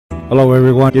Hello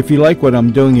everyone. If you like what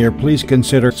I'm doing here, please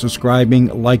consider subscribing,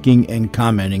 liking, and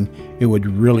commenting. It would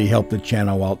really help the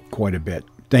channel out quite a bit.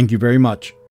 Thank you very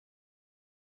much.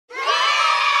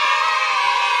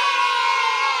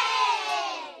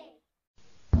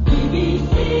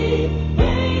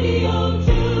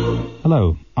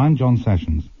 Hello, I'm John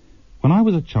Sessions. When I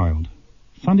was a child,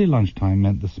 Sunday lunchtime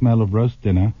meant the smell of roast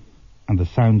dinner and the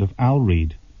sound of Al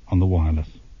Reed on the wireless.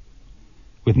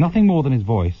 With nothing more than his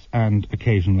voice, and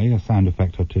occasionally a sound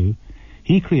effect or two,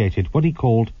 he created what he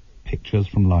called pictures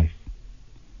from life.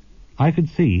 I could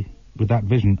see, with that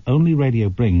vision only radio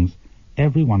brings,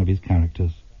 every one of his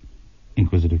characters.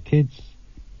 Inquisitive kids,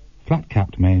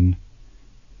 flat-capped men,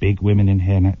 big women in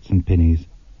hairnets and pinnies,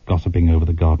 gossiping over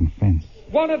the garden fence.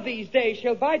 One of these days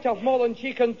she'll bite off more than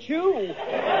she can chew.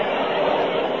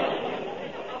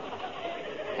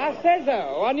 I says,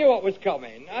 oh, I knew what was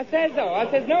coming. I says, oh,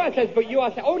 I says, no, I says, but you,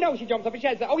 I said, oh, no, she jumps up and she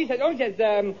says, oh, he says,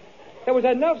 there was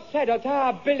enough said at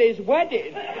our Billy's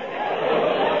wedding.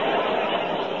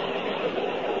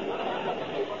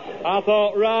 I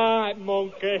thought, right,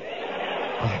 monkey.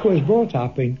 I was brought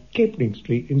up in Kipling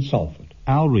Street in Salford.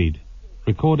 Al Reed,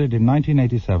 recorded in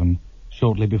 1987,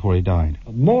 shortly before he died.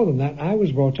 More than that, I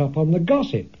was brought up on the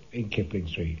gossip in Kipling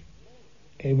Street.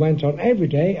 It went on every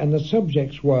day, and the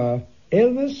subjects were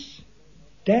illness,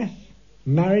 death,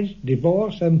 marriage,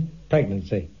 divorce, and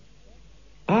pregnancy.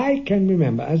 I can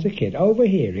remember as a kid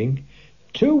overhearing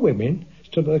two women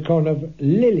stood at the corner of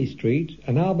Lily Street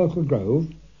and Arbuckle Grove.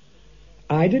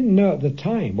 I didn't know at the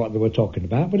time what they were talking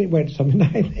about, but it went something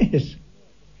like this.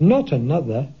 Not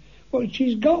another. What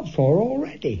she's got for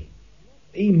already.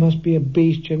 He must be a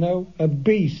beast, you know, a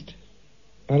beast.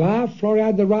 And our Florrie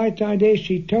had the right idea.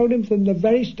 She told him from the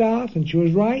very start, and she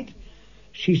was right.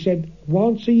 She said,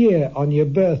 once a year on your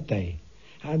birthday.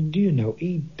 And do you know,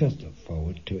 he does look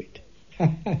forward to it.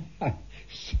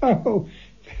 So,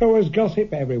 there was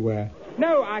gossip everywhere.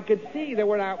 No, I could see they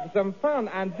were out for some fun,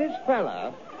 and this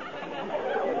fella...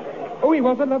 Oh, he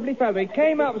was a lovely fellow. He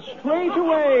came up straight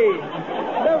away.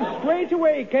 No, straight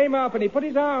away he came up and he put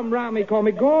his arm round me, called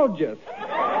me gorgeous.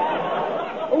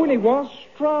 Oh, and he was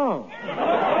strong.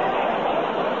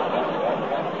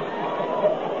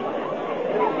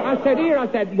 I said, here, I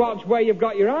said, watch where you've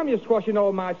got your arm. You're squashing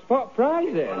all my spot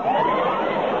prizes. I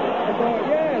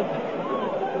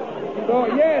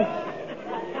thought,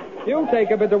 yes. You'll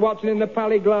take a bit of watching in the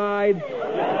Pally Glide.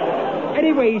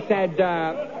 Anyway, he said,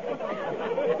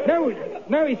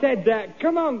 No, he said,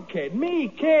 come on, kid. Me,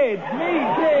 kid.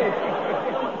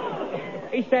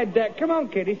 He said, come on,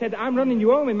 kid. He said, I'm running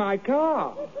you home in my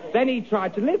car. Then he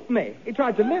tried to lift me.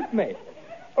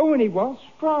 Oh, and he was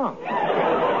strong.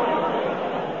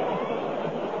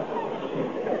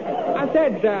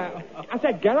 I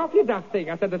said, get off, you daft thing.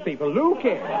 I said, there's people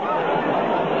looking.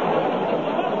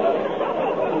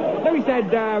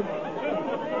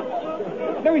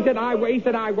 No, he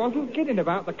said, I wasn't kidding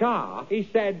about the car. He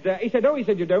said,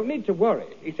 you don't need to worry.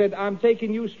 He said, I'm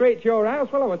taking you straight to your house.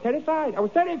 Well, I was terrified.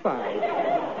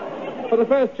 For the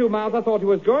first 2 miles, I thought he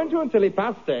was going to until he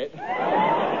passed it.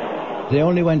 They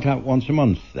only went out once a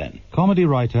month then. Comedy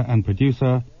writer and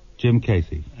producer Jim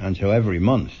Casey. And so every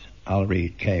month, Al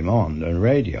Reed came on the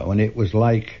radio, and it was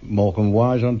like Morecambe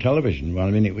Wise on television. Well,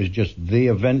 I mean, it was just the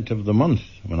event of the month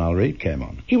when Al Reed came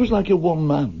on. He was like a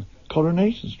one-man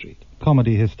Coronation Street.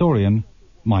 Comedy historian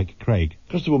Mike Craig.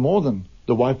 Because there were more than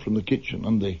the wife from the kitchen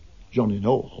and the Johnny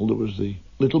Noel. There was the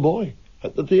little boy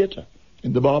at the theatre,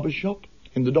 in the barber shop,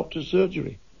 in the doctor's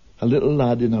surgery. A little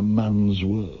lad in a man's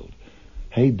world.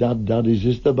 Hey, Dad, is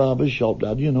this the barber shop,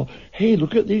 Dad? You know, hey,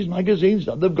 look at these magazines,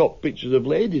 Dad. They've got pictures of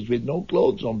ladies with no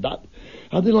clothes on, Dad.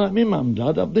 Are they like me, Mum,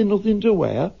 Dad? Have they nothing to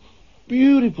wear?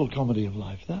 Beautiful comedy of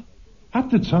life, that. At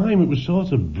the time, it was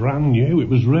sort of brand new. It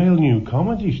was real new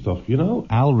comedy stuff, you know.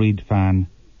 Al Reed fan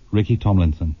Ricky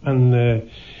Tomlinson. And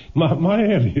my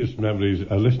earliest memories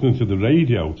are listening to the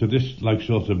radio to this, like,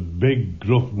 sort of big,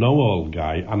 gruff, know-all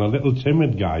guy and a little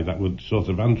timid guy that would sort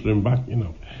of answer him back, you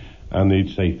know. And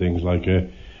he'd say things like, you're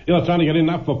not trying to get in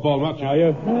that football match, are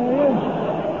you?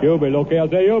 You'll be lucky, I'll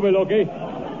say you'll be lucky.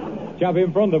 Chap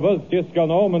in front of us just gone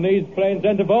home and he's playing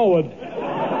centre forward.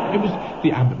 It was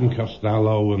the Abbott and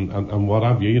Costello and what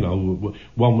have you know.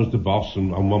 One was the boss and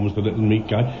one was the little meat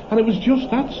guy. And it was just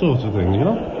that sort of thing, you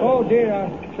know. Oh, dear,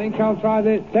 I think I'll try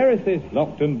the terraces.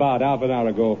 Locked and barred half an hour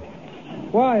ago.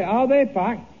 Why, are they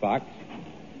packed? Packed.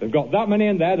 They've got that many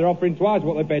in there, they're offering twice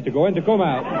what they paid to go in to come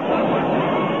out.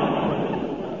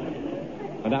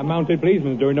 And that mounted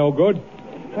policeman's doing no good.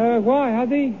 Why, has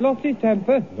he lost his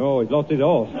temper? No, he's lost his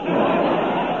horse.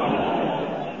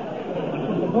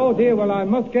 Oh, dear, well, I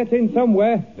must get in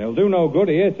somewhere. They'll do no good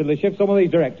here till they shift some of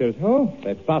these directors. Oh,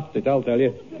 they're past it, I'll tell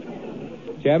you.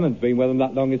 Chairman's been with them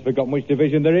that long he's forgotten which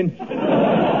division they're in.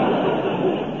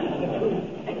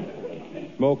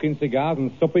 Smoking cigars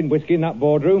and supping whiskey in that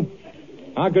boardroom.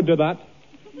 I could do that.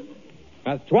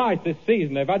 That's twice this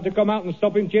season they've had to come out and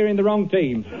stop him cheering the wrong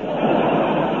team.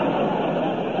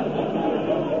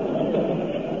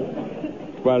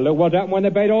 Well, look what happened when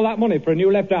they paid all that money for a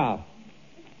new left half.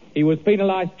 He was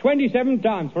penalised 27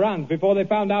 times for hands before they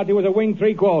found out he was a wing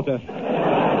 3/4.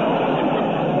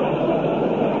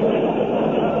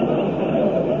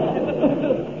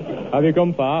 Have you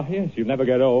come far? Yes, you'll never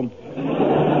get home.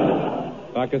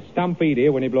 Like a stampede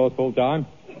here when he blows full time.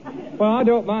 Well, I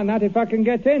don't mind that if I can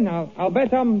get in. I'll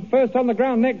bet I'm first on the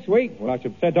ground next week. Well, I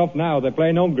should set off now. They're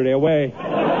playing Hungary away.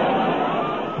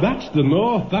 That's the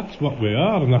North. That's what we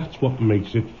are, and that's what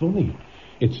makes it funny.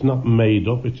 It's not made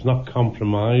up. It's not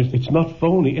compromised. It's not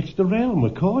phony. It's the real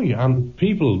McCoy. And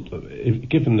people, if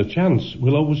given the chance,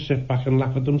 will always sit back and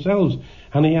laugh at themselves.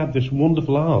 And he had this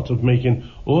wonderful art of making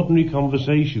ordinary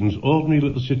conversations, ordinary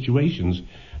little situations,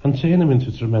 and turn them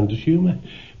into tremendous humour.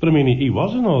 But, I mean, he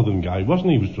was a northern guy,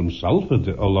 wasn't he? He was from Salford,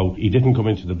 although he didn't come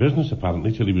into the business,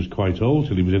 apparently, till he was quite old,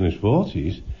 till he was in his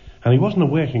 40s. And he wasn't a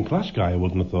working-class guy, I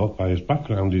wouldn't have thought, by his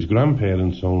background. His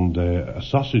grandparents owned a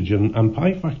sausage and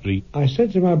pie factory. I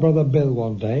said to my brother Bill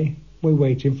one day, we're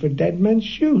waiting for dead men's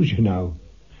shoes, you know.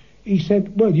 He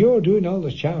said, well, you're doing all the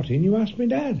shouting, you asked me,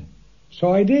 Dad.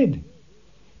 So I did.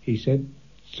 He said,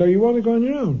 so you want to go on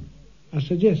your own? I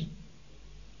said, yes.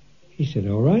 He said,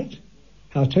 all right,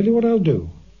 I'll tell you what I'll do.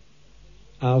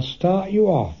 I'll start you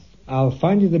off. I'll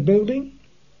find you the building.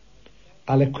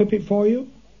 I'll equip it for you.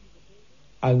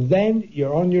 And then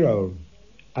you're on your own.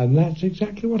 And that's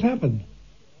exactly what happened.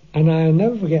 And I'll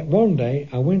never forget one day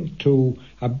I went to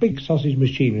a big sausage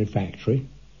machinery factory,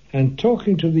 and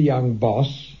talking to the young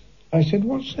boss, I said,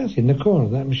 what's that in the corner,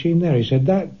 that machine there? He said,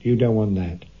 you don't want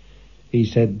that. He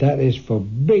said, that is for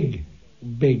big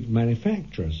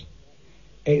manufacturers.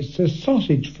 It's a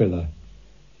sausage filler.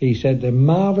 He said, a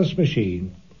marvellous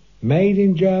machine, made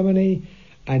in Germany,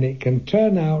 and it can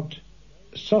turn out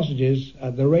sausages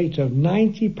at the rate of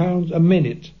 £90 a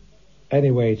minute.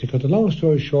 Anyway, to cut a long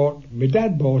story short, my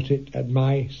dad bought it at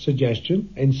my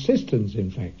suggestion, insistence in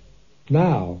fact.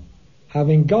 Now,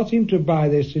 having got him to buy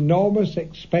this enormous,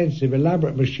 expensive,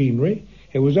 elaborate machinery,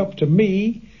 it was up to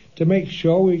me to make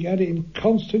sure we had it in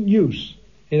constant use.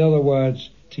 In other words,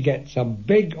 to get some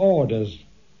big orders.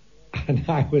 And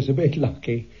I was a bit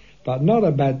lucky, but not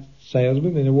a bad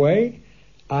salesman in a way.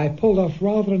 I pulled off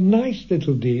rather a nice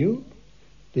little deal.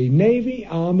 The Navy,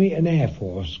 Army and Air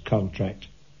Force contract.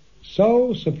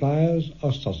 Sole suppliers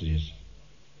of sausages.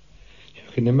 You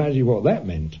can imagine what that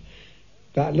meant.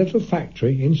 That little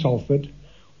factory in Salford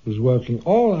was working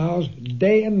all hours,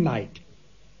 day and night.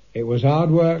 It was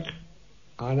hard work,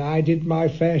 and I did my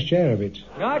fair share of it.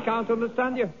 I can't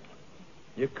understand you.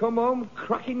 You come home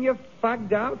cracking your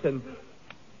fagged out and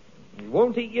you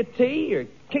won't eat your tea, you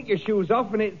kick your shoes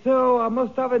off and it's, I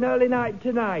must have an early night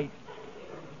tonight.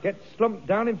 Get slumped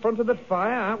down in front of the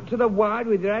fire, out to the wide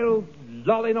with your head all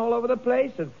lolling all over the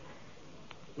place. And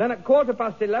then at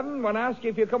 11:15, when I asked you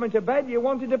if you're coming to bed, you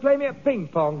wanted to play me at ping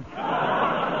pong.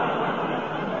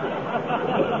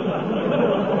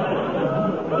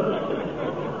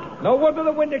 No wonder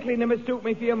the window cleaner mistook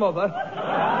me for your mother.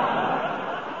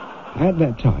 At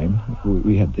that time,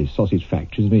 we had the sausage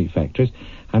factories, meat factories,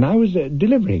 and I was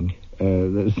delivering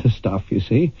the stuff, you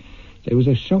see. There was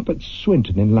a shop at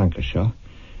Swinton in Lancashire,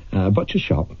 a butcher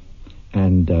shop,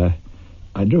 and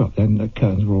I drew up then, the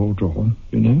curtains were all drawn,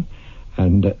 you know,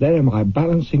 and there am I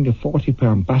balancing a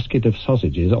 40-pound basket of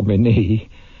sausages on my knee,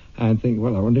 and think,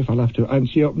 well, I wonder if I'll have to... And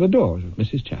she opened the door,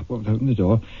 Mrs. Chapel opened the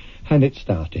door, and it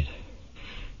started.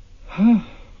 I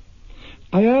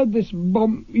heard this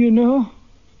bump, you know,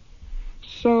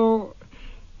 so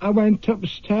I went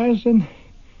upstairs, and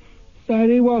there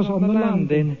he was on the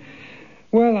landing.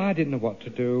 Well, I didn't know what to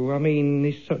do. I mean,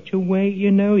 he's such a weight,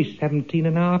 you know. He's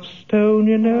 17.5 stone,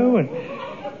 you know, and...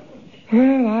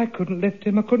 Well, I couldn't lift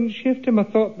him. I couldn't shift him. I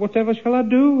thought, whatever shall I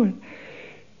do?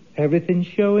 Everything's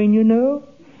showing, you know.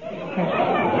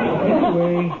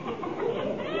 Anyway,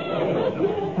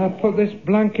 I put this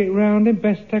blanket round him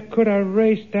best I could. I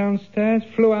raced downstairs,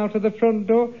 flew out of the front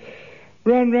door,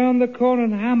 ran round the corner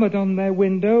and hammered on their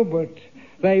window, but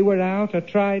they were out. I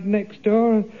tried next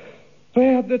door, and they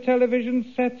had the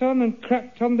television set on and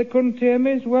cracked on. They couldn't hear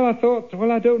me. Well, I thought,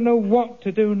 I don't know what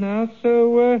to do now,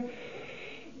 so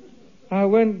I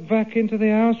went back into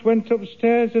the house, went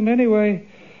upstairs, and anyway,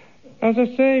 as I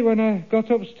say, when I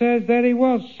got upstairs, there he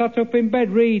was, sat up in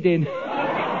bed reading.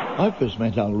 I first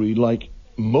met Al Reid, like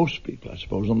most people, I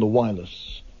suppose, on the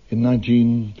wireless in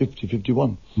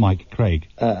 1950-51. Mike Craig.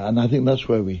 And I think that's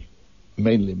where we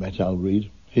mainly met Al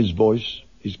Reid. His voice,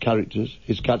 his characters,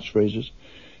 his catchphrases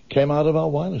came out of our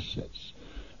wireless sets.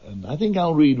 And I think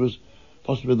Al Reid was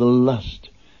possibly the last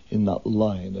in that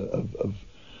line of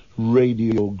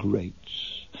radio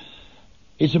greats.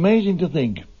 It's amazing to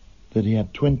think that he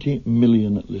had 20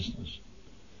 million listeners.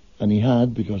 And he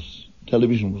had, because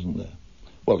television wasn't there.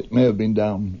 Well, it may have been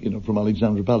down, from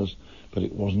Alexandra Palace, but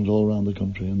it wasn't all around the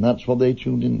country, and that's what they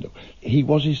tuned into. He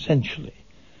was essentially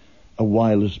a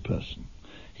wireless person.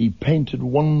 He painted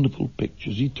wonderful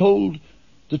pictures. He told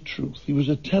the truth. He was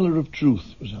a teller of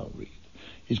truth, was Al Reid.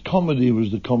 His comedy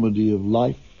was the comedy of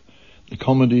life, the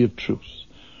comedy of truth.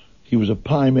 He was a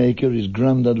pie maker. His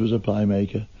granddad was a pie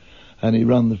maker, and he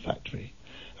ran the factory,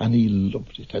 and he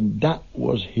loved it, and that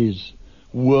was his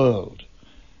world.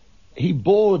 He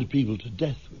bored people to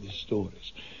death with his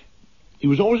stories. He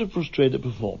was always a frustrated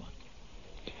performer.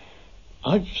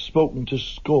 I've spoken to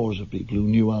scores of people who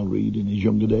knew Al Reid in his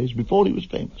younger days, before he was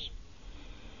famous.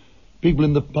 People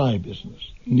in the pie business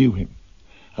knew him.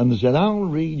 And they said, Al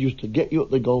Reid used to get you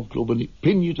at the golf club and he'd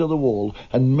pin you to the wall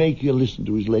and make you listen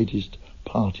to his latest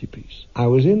party piece. I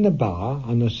was in the bar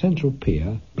on the Central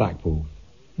Pier, Blackpool,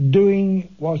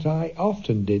 doing what I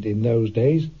often did in those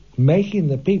days, making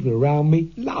the people around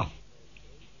me laugh.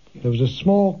 There was a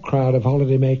small crowd of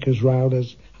holidaymakers round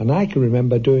us, and I can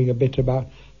remember doing a bit about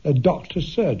a doctor's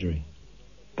surgery,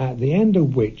 at the end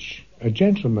of which a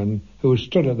gentleman who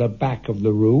stood at the back of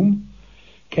the room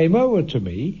came over to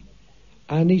me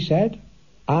and he said,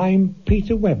 I'm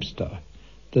Peter Webster,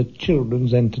 the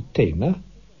children's entertainer.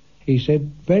 He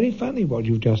said, very funny what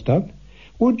you've just done.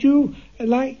 Would you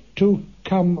like to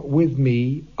come with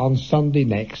me on Sunday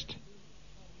next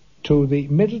to the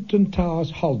Middleton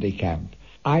Towers holiday camp?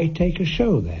 I take a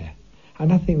show there,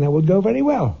 and I think that would go very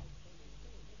well.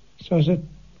 So I said,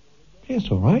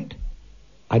 yes, all right.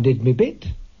 I did my bit,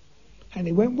 and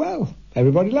it went well.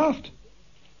 Everybody laughed.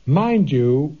 Mind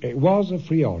you, it was a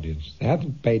free audience. They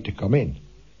hadn't paid to come in.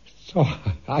 So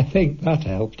I think that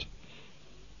helped.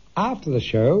 After the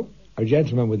show, a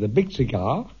gentleman with a big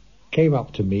cigar came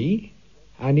up to me,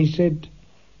 and he said,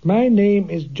 my name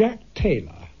is Jack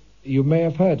Taylor. You may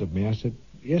have heard of me. I said,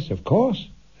 yes, of course.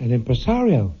 An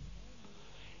impresario.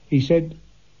 He said,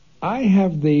 I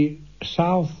have the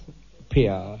South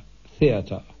Pier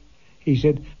Theatre. He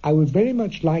said, I would very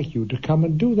much like you to come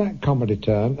and do that comedy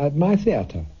turn at my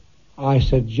theatre. I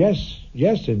said, yes,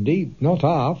 indeed, not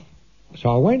half. So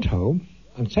I went home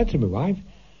and said to my wife,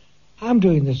 I'm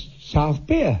doing the South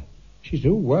Pier. She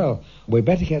said, oh, well, we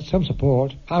better get some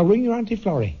support. I'll ring your Auntie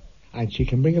Florrie, and she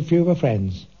can bring a few of her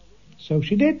friends. So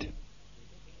she did.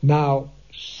 Now,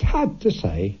 sad to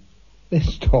say,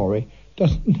 this story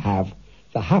doesn't have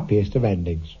the happiest of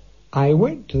endings. I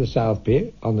went to the South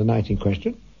Pier on the night in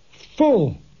question,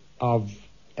 full of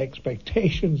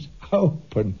expectations,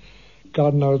 hope, and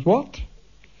God knows what.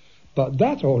 But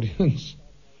that audience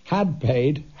had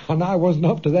paid, and I wasn't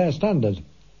up to their standard.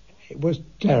 It was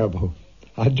terrible.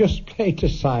 I just played to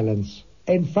silence.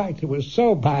 In fact, it was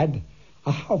so bad,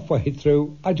 halfway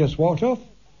through, I just walked off.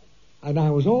 And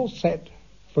I was all set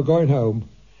for going home,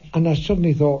 and I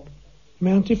suddenly thought,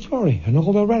 my Auntie Florrie and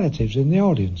all their relatives in the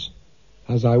audience.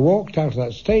 As I walked out of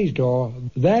that stage door,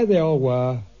 there they all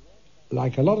were,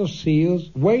 like a lot of seals,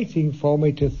 waiting for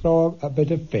me to throw a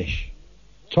bit of fish.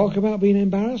 Talk about being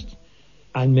embarrassed.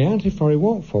 And my Auntie Florrie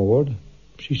walked forward.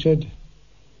 She said,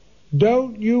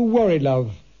 don't you worry,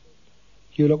 love.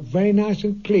 You look very nice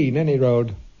and clean any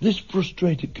road. This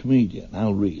frustrated comedian,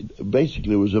 Al Reid,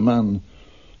 basically was a man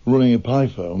running a pie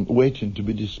firm waiting to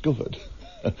be discovered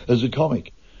as a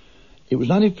comic. It was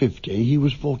 1950, he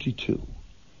was 42.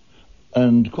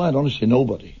 And quite honestly,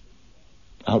 nobody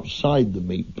outside the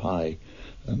meat pie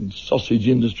and sausage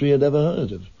industry had ever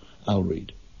heard of Al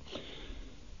Reid.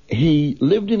 He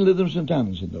lived in Lytham St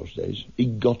Anne's in those days. He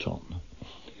got on.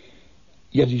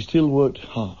 Yet he still worked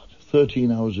hard,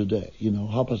 13 hours a day.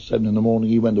 7:30 in the morning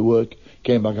he went to work,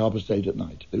 came back 8:30 at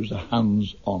night. He was a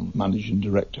hands-on managing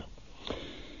director.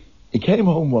 He came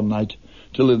home one night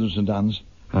to Lytham St Anne's.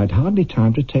 I'd hardly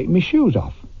time to take my shoes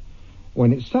off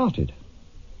when it started.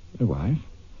 My wife,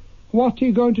 what are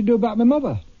you going to do about my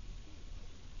mother?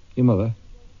 Your mother?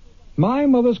 My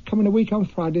mother's coming a week on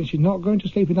Friday and she's not going to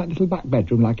sleep in that little back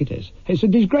bedroom like it is. It's a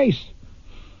disgrace.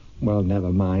 Well,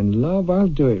 never mind, love, I'll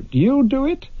do it. You do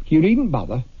it? You needn't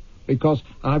bother, because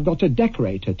I've got a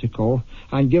decorator to call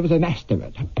and give us an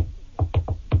estimate.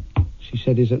 She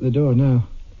said he's at the door now.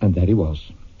 And there he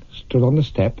was, stood on the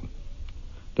step.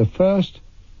 The first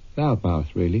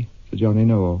loudmouth, really, for Johnny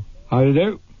Noel. How do you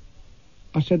do?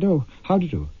 I said, oh, how do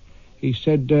you do? He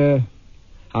said,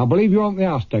 I believe you want the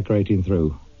house decorating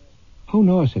through. Oh,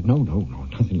 no, I said, no,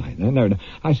 nothing like that. No.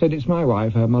 I said, it's my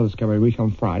wife. Her mother's coming a week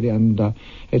on Friday, and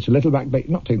it's a little back bake.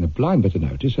 Not taking the blind bit of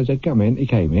notice. I said, come in. He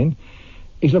came in.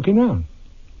 He's looking round.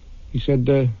 He said,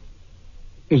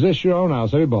 is this your own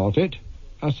house? Have you bought it?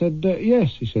 I said,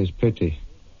 yes. He says, pity.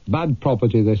 Bad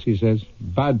property, this, he says.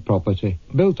 Bad property.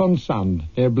 Built on sand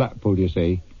near Blackpool, you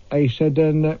see. He said,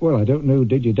 well, I don't know who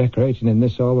did your decorating in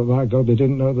this hall, but by God, they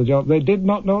didn't know the job. They did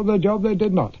not know the job. They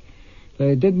did not.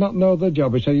 They did not know the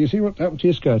job. He said, you see what happened to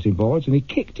your skirting boards? And he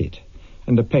kicked it,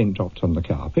 and the paint dropped on the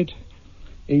carpet.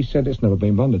 He said, it's never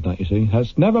been bonded, that, you see.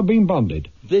 It's never been bonded.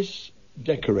 This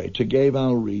decorator gave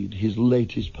Al Reed his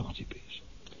latest party piece.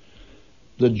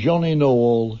 The Johnny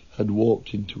Know-All had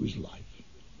walked into his life.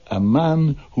 A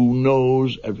man who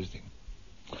knows everything.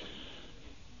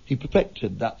 He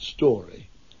perfected that story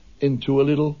into a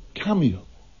little cameo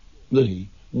that he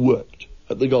worked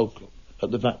at the golf club, at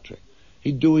the factory.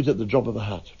 He'd do it at the drop of a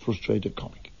hat, frustrated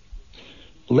comic.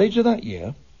 Later that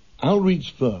year, Al Reed's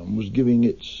firm was giving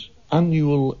its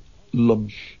annual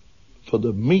lunch for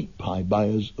the meat pie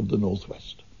buyers of the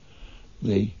Northwest.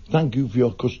 The thank you for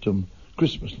your custom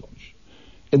Christmas lunch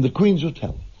in the Queen's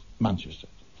Hotel, Manchester.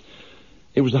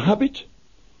 It was the habit,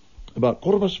 about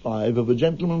 5:15, of a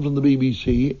gentleman from the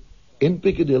BBC in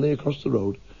Piccadilly across the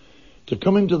road to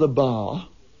come into the bar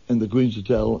in the Queen's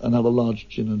Hotel and have a large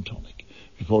gin and tonic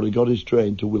before he got his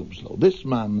train to Wilmslow. This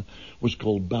man was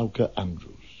called Bowker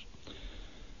Andrews.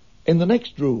 In the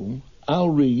next room, Al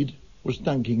Reed was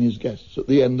thanking his guests at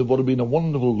the end of what had been a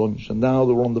wonderful lunch, and now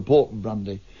they were on the port and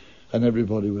brandy, and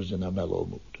everybody was in a mellow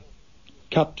mood.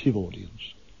 Captive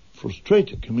audience.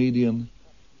 Frustrated comedian.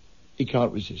 He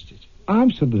can't resist it.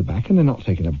 I'm stood at the back, and they're not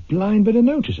taking a blind bit of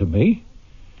notice of me.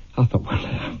 I thought,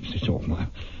 well, this all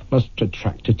must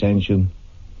attract attention.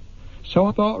 So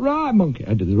I thought, right, monkey,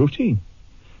 I did the routine.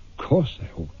 Of course, they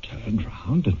all turned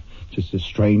round, and just a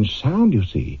strange sound, you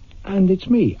see. And it's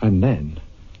me. And then,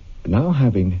 now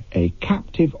having a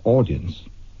captive audience,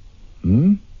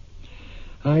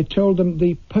 I told them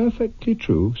the perfectly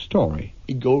true story.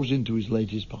 He goes into his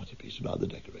latest party piece about the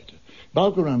decorator.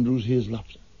 Bowker Andrews hears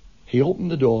laughter. He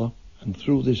opened the door, and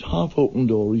through this half-open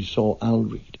door he saw Al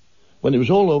Reed. When it was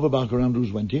all over, Bowker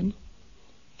Andrews went in,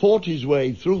 fought his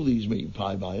way through these meat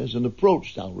pie buyers, and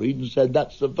approached Al Reed and said,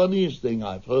 that's the funniest thing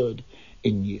I've heard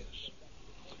in years.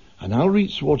 And Al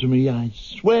Reed swore to me, I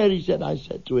swear, he said, I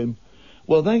said to him,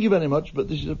 well, thank you very much, but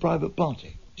this is a private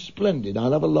party. Splendid,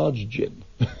 I'll have a large gin.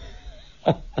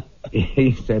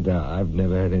 He said, I've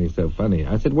never heard anything so funny.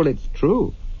 I said, well, it's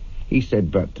true. He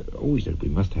said, he said, we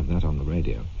must have that on the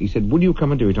radio. He said, will you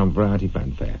come and do it on Variety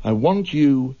Fanfare? I want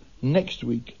you next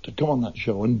week to come on that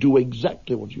show and do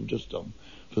exactly what you've just done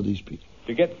for these people.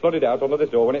 To get flooded out under this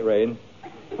door when it rains?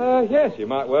 Yes, you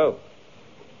might well.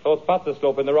 Those paths are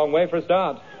sloping the wrong way for a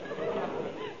start.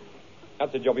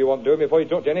 That's a job you want doing before you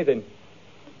touch anything.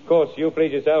 Of course, you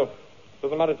please yourself.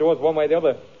 Doesn't matter to us one way or the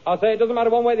other. I say it doesn't matter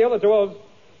one way or the other to us.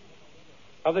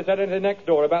 Have they said anything next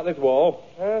door about this wall?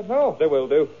 No. They will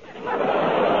do.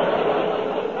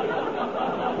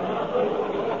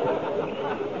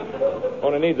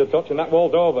 Only needs a touch and that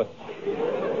wall's over.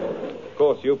 Of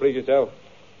course, you please yourself.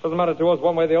 Doesn't matter to us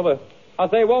one way or the other. I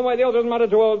say one way or the other doesn't matter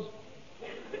to us.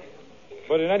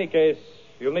 But in any case,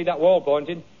 you'll need that wall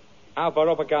pointing. How far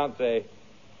up I can't say.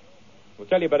 We'll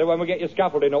tell you better when we get your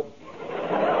scaffolding up.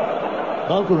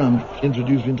 Bowker Andrews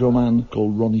introduced me to a man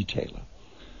called Ronnie Taylor.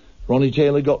 Ronnie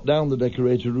Taylor got down the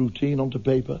decorator routine onto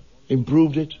paper,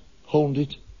 improved it, honed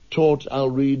it, taught Al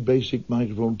Reed basic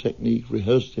microphone technique,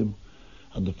 rehearsed him,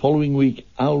 and the following week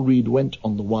Al Reed went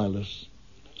on the wireless.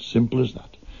 Simple as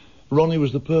that. Ronnie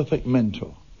was the perfect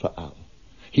mentor for Al.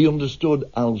 He understood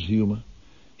Al's humour.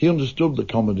 He understood the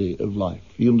comedy of life.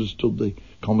 He understood the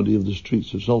comedy of the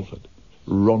streets of Salford.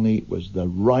 Ronnie was the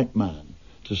right man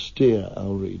to steer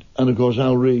Al Reed. And of course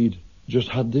Al Reed just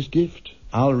had this gift.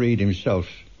 Al Reed himself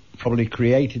probably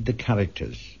created the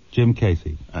characters. Jim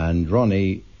Casey. And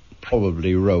Ronnie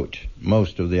probably wrote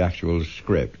most of the actual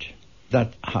script.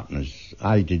 That happens.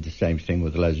 I did the same thing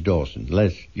with Les Dawson.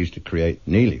 Les used to create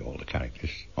nearly all the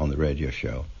characters on the radio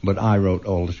show, but I wrote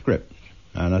all the script.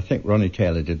 And I think Ronnie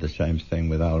Taylor did the same thing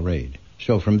with Al Reed.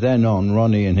 So from then on,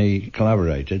 Ronnie and he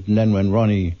collaborated, and then when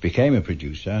Ronnie became a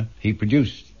producer, he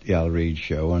produced the Al Reed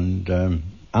show, and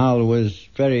Al was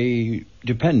very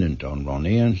dependent on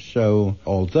Ronnie, and so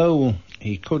although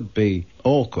he could be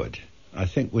awkward, I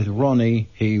think with Ronnie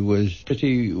he was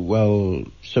pretty well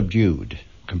subdued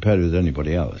compared with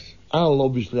anybody else. Al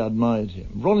obviously admired him.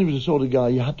 Ronnie was the sort of guy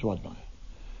you had to admire.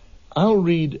 Al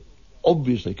Reed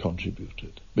obviously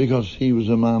contributed, because he was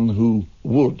a man who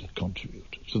would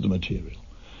contribute to the material.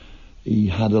 He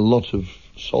had a lot of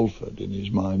Salford in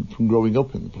his mind from growing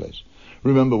up in the place.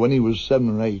 Remember, when he was 7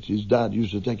 or 8, his dad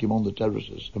used to take him on the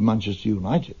terraces of Manchester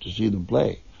United to see them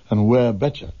play. And where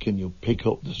better can you pick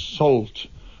up the salt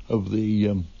of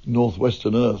the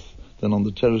northwestern earth than on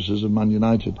the terraces of Man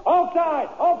United? Offside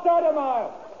a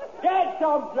mile. Get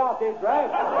some bloody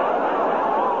rest.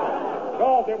 Of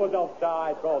course it was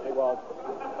offside, of course it was.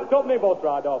 It took me bus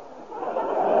right off.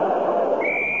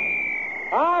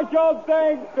 I should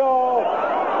think so.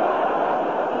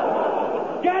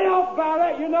 Get up,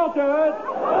 Barrett, you're not hurt.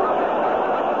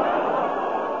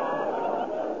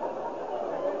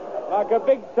 Like a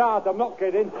big tart, I'm not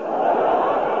kidding.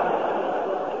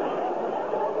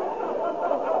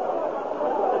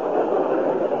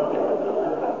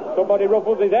 Somebody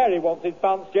ruffles his hair, he wants his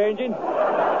pants changing.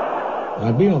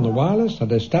 I'd been on the wireless,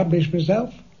 I'd established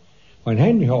myself, when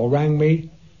Henry Hall rang me,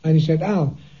 and he said,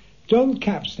 Al, John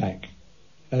Capstack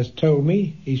has told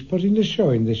me he's putting the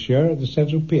show in this year at the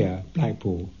Central Pier,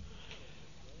 Blackpool.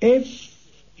 If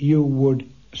you would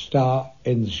star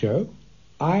in the show,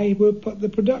 I will put the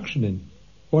production in.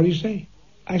 What do you say?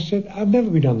 I said, I've never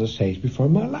been on the stage before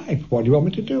in my life. What do you want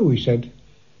me to do? He said,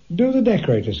 do the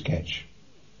decorator sketch.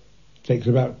 Takes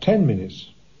about 10 minutes.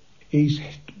 He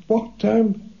said, what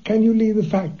time can you leave the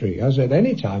factory? I said,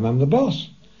 any time, I'm the boss.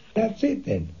 That's it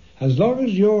then. As long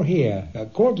as you're here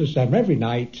at 7:15 every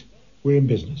night, we're in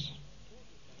business.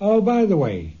 Oh, by the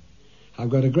way,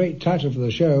 I've got a great title for the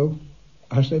show.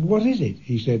 I said, what is it?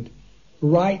 He said,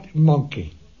 Right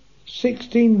Monkey.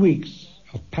 16 weeks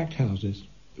of packed houses.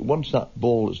 Once that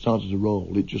ball had started to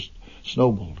roll, it just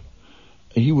snowballed.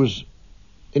 He was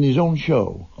in his own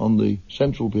show on the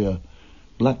Central Pier,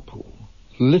 Blackpool,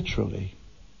 literally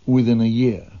within a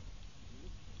year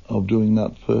of doing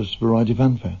that first variety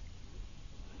fanfare.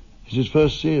 His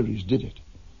first series did it,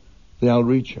 the Al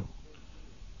Reed Show.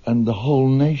 And the whole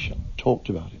nation talked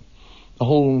about him. The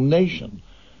whole nation.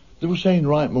 They were saying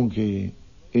Right Monkey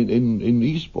in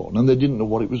Eastbourne, and they didn't know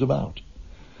what it was about.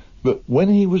 But when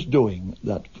he was doing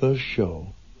that first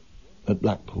show at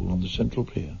Blackpool on the Central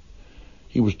Pier,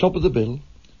 he was top of the bill,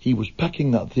 he was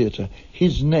packing that theatre,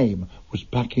 his name was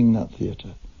packing that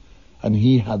theatre, and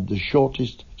he had the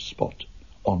shortest spot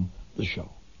on the show.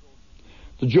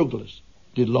 The jugglers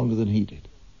did longer than he did.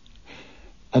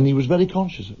 And he was very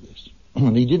conscious of this.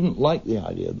 And he didn't like the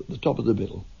idea that the top of the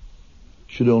bill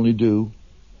should only do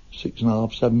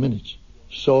 6.5, 7 minutes.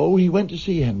 So he went to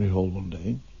see Henry Hall one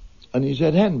day, and he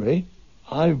said, Henry,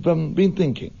 I've been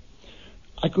thinking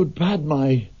I could pad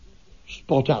my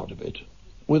spot out of it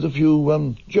with a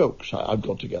few jokes I've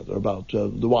got together about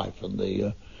the wife and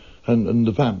the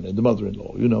family, the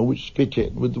mother-in-law, you know, which fit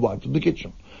in with the wife in the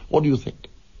kitchen. What do you think?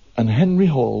 And Henry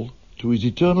Hall, to his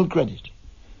eternal credit,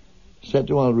 said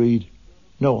to Al Reed,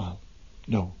 no, Al,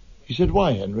 no. He said,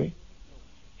 why, Henry?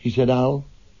 He said, Al,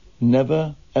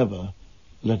 never, ever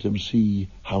let them see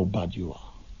how bad you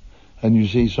are. And you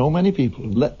see, so many people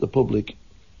let the public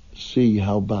see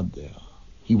how bad they are.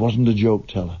 He wasn't a joke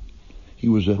teller. He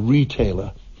was a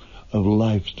retailer of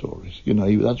life stories. You know,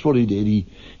 that's what he did.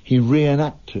 He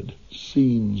reenacted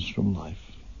scenes from life.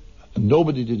 And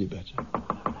nobody did it better.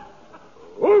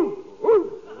 Woo!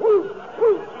 Woo! Woo!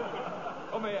 Woo!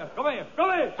 Come here! Come here!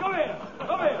 Come here! Come here!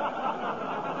 Come here!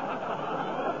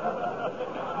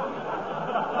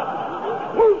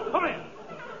 Woo! Come here!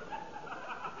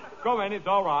 Come in, it's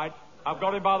all right. I've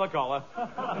got him by the collar.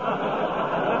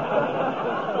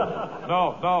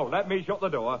 No, let me shut the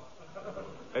door.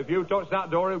 If you touch that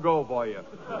door, he'll go for you.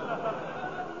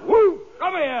 Woo!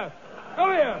 Come here!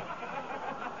 Come here!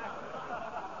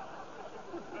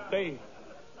 See,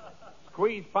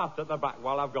 squeeze past at the back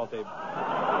while I've got him.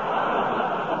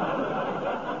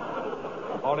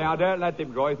 Only I don't let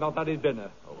him go, he's not had his dinner.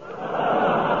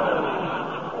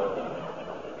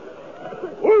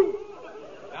 Woo!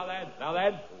 Now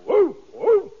then. Woo!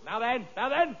 Woo! Now then.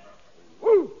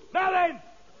 Woo! Now then!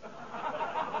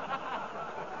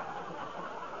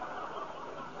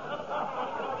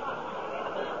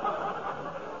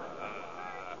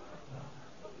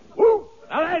 Woo!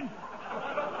 Now then!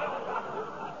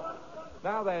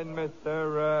 Now then,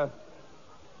 mister,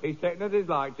 he's taking a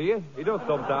dislike to you. He does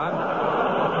sometimes.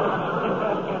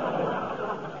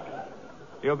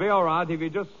 You'll be all right if you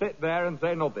just sit there and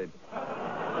say nothing.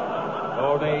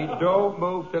 Only don't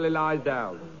move till he lies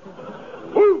down.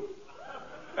 Woo!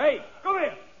 Hey, come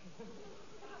here!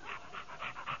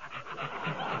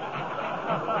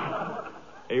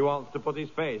 He wants to put his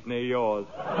face near yours.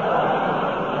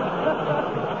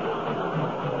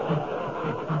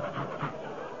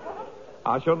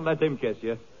 I shouldn't let him kiss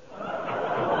you.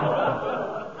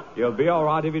 You'll be all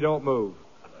right if you don't move.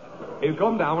 He'll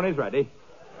come down when he's ready.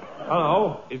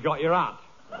 Hello, he's got your hat.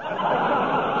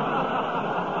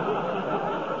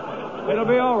 It'll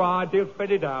be all right, he'll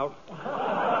spit it out.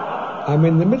 I'm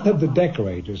in the middle of the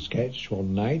decorator sketch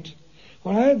one night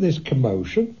when I heard this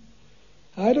commotion.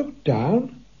 I looked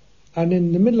down, and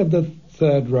in the middle of the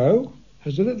third row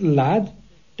there's a little lad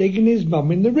digging his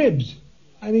mum in the ribs.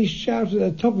 And he shouted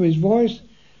at the top of his voice,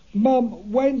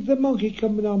 "Mum, when's the monkey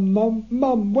coming on, Mum?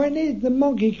 Mum, when is the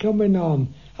monkey coming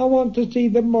on? I want to see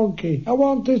the monkey. I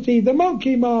want to see the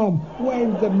monkey, Mum.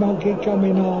 When's the monkey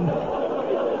coming on?"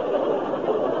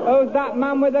 Who's that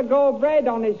man with the gold braid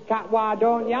on his cap? Why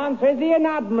don't you answer? Is he an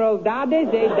admiral, Dad? Is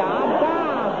he, Dad?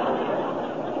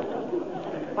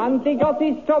 Hasn't he got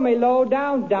his tummy low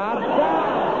down, Dad?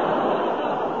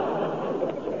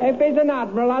 If he's an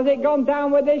admiral, has it gone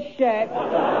down with his ship?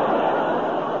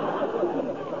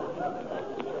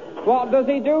 What does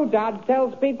he do, Dad?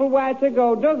 Tells people where to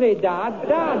go, does he, Dad?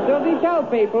 Dad, does he tell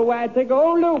people where to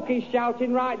go? Oh, look, he's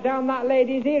shouting right down that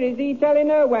lady's ear. Is he telling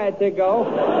her where to go?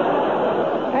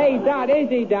 Hey, Dad, is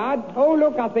he, Dad? Oh,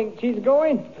 look, I think she's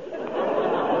going.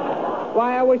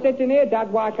 Why are we sitting here,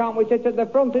 Dad? Why can't we sit at the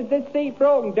front? Is this seat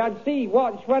broken, Dad? See,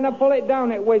 watch, when I pull it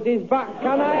down, it whizzes back.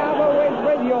 Can I have a whiz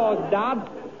with yours, Dad?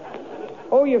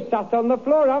 Oh, you've sat on the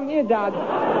floor, haven't you, Dad?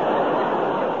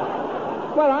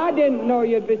 Well, I didn't know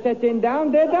you'd be sitting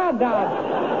down, did I,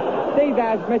 Dad? See,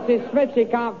 there's Mrs. Smith. She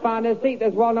can't find a seat.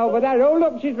 There's one over there. Oh,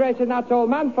 look, she's racing that old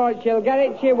man for it. She'll get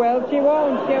it. She will. She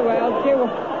won't. She will. She will.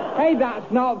 Hey,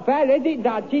 that's not fair, is it,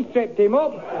 Dad? She stripped him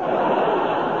up.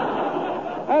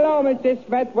 Hello, Mrs.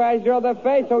 Smith. Where's your other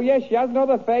face? Oh, yes, she has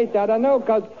another face, Dad. I know,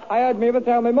 because I heard me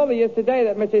tell my mother yesterday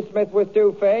that Mrs. Smith was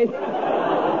two-faced.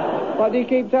 What do you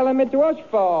keep telling me to hush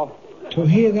for? To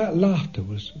hear that laughter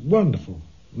was wonderful,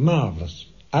 marvellous.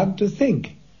 And to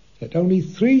think that only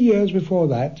 3 years before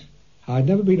that, I'd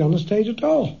never been on a stage at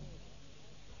all.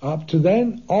 Up to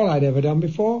then, all I'd ever done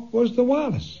before was the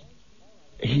wireless.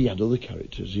 He had other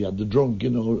characters. He had the drunk,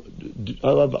 you know.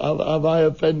 Have I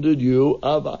offended you?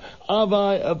 Have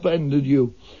I offended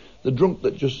you? The drunk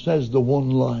that just says the one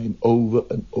line over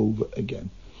and over again.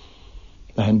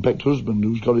 The henpecked husband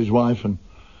who's got his wife and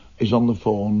he's on the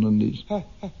phone and he's...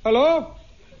 Hello?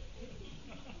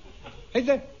 Is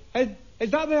that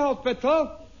the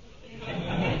hospital?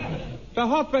 The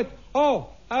hospital? Oh,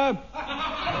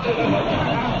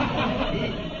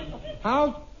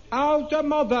 how's the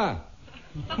mother?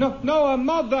 No, a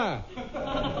mother.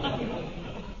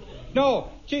 No,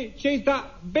 she's that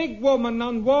big woman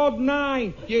on Ward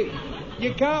 9.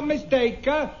 You can't mistake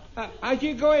her. As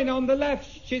you go in on the left,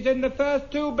 she's in the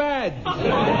first 2 beds.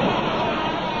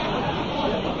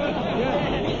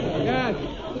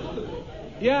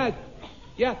 Yes.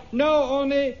 No,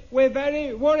 only we're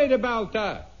very worried about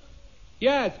her.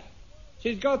 Yes,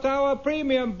 she's got our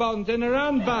premium bonds in her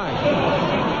handbag.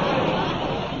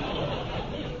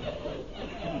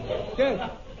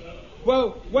 Yes.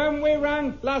 Well, when we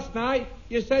rang last night,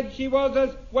 you said she was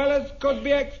as well as could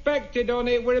be expected,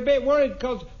 only we're a bit worried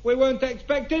because we weren't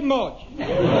expecting much.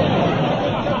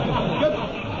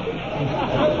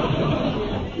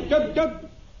 Just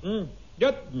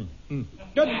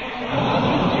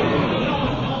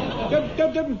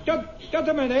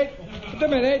a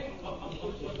minute.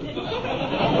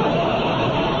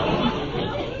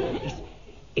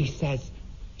 He says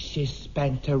she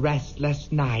spent a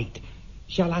restless night.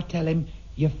 Shall I tell him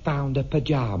you found her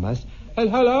pyjamas?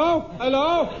 Hello?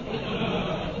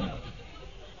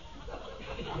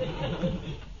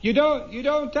 You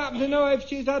don't happen to know if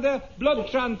she's had a blood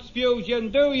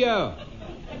transfusion, do you?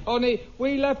 Only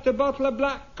we left a bottle of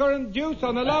black currant juice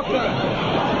on the locker.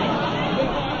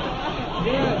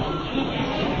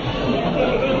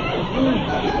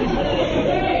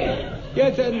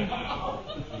 Yes, and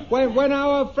when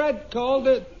our Fred called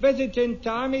at visiting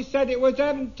time, he said it was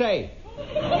empty.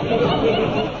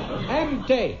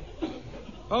 Empty.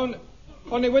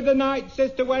 Only with the night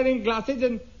sister wearing glasses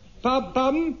and...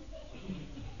 Pardon?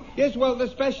 Yes, well, the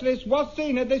specialist was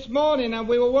seen her this morning, and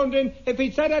we were wondering if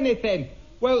he'd said anything.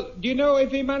 Well, do you know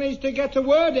if he managed to get a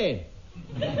word in?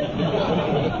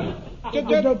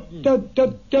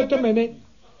 Just a minute.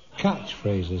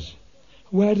 Catchphrases.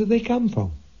 Where do they come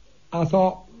from? I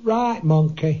thought, right,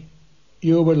 monkey,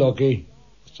 you were lucky,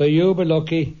 so you were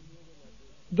lucky.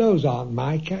 Those aren't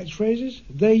my catchphrases,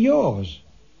 they're yours.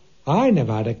 I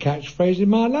never had a catchphrase in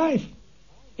my life.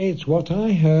 It's what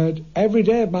I heard every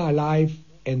day of my life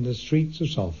in the streets of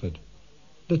Salford.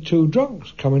 The 2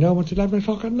 drunks coming home at 11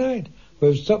 o'clock at night.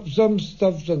 We've some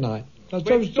stuff tonight.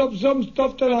 Some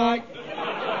stuff tonight.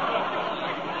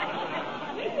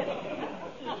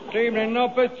 Evening,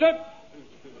 officer.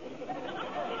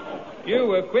 You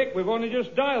were quick. We've only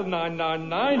just dialed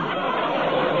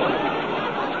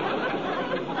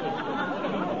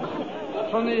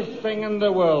 999. Funniest thing in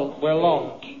the world. We're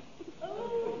locked.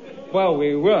 Well,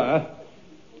 we were.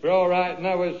 We're all right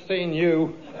now we've seen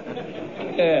you.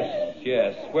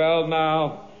 Yes. Well,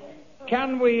 now,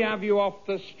 can we have you off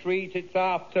the street? It's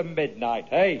after midnight.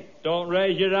 Hey, don't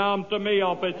raise your arm to me,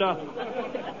 officer.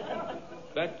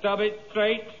 Let's have it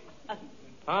straight.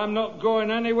 I'm not going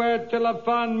anywhere till I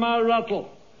find my rattle.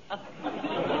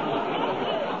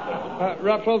 That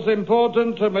rattle's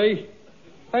important to me.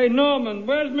 Hey, Norman,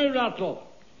 where's my rattle?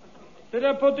 Did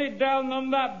I put it down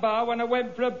on that bar when I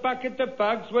went for a packet of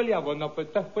fags? Will you have one,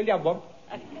 officer? Will you have one?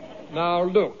 Now,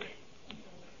 look.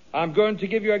 I'm going to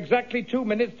give you exactly 2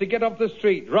 minutes to get off the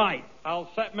street. Right.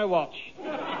 I'll set my watch.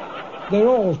 They're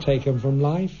all taken from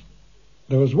life.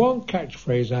 There was one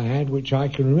catchphrase I had which I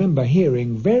can remember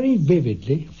hearing very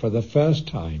vividly for the first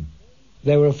time.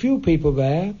 There were a few people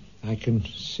there, I can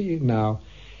see it now,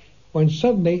 when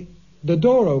suddenly the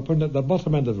door opened at the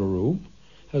bottom end of the room.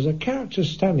 There was a character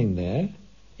standing there.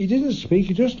 He didn't speak,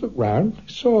 he just looked round,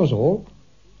 saw us all,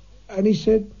 and he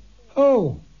said,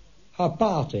 "Oh, a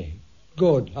party.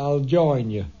 Good, I'll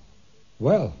join you."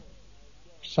 Well,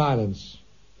 silence.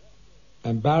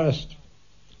 Embarrassed.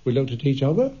 We looked at each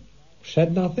other.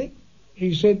 Said nothing.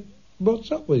 He said,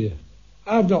 "What's up with you?"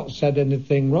 "I've not said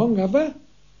anything wrong, have I?"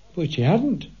 Which he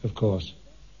hadn't, of course.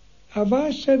 "Have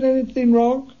I said anything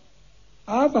wrong?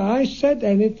 Have I said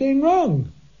anything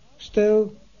wrong?"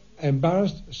 Still,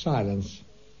 embarrassed silence.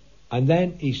 And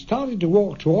then he started to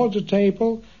walk towards the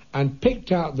table and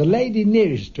picked out the lady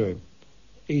nearest to him.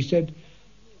 He said,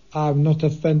 "I've not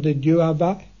offended you, have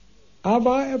I? Have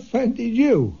I offended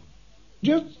you?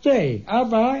 Just say,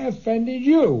 have I offended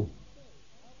you?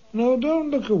 No,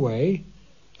 don't look away.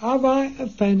 Have I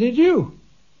offended you?"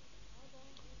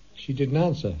 She didn't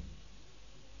answer.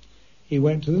 He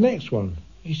went to the next one.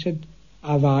 He said,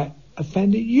 "Have I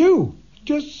offended you?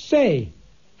 Just say.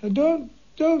 And don't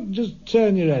just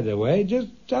turn your head away. Just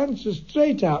answer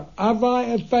straight out. Have I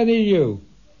offended you?"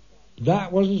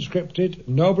 That wasn't scripted.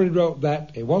 Nobody wrote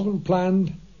that. It wasn't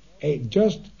planned. It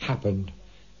just happened.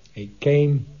 It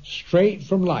came straight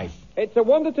from life. It's a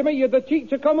wonder to me you're the cheek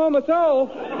to come home at all.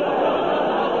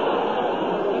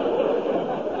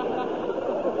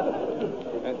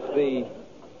 That's the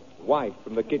wife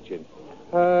from the kitchen.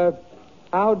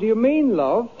 How do you mean,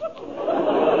 love?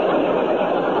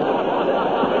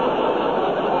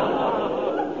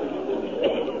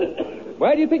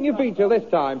 Where do you think you've been till this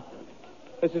time?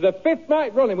 This is the 5th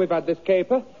night running we've had this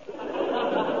caper.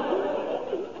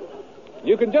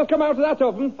 You can just come out of that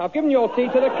oven. I've given your tea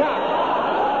to the cat.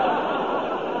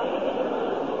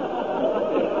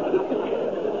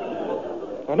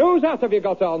 And whose hat have you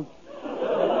got on?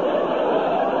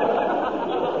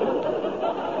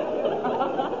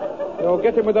 You're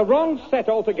getting with the wrong set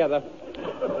altogether.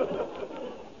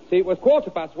 See, it was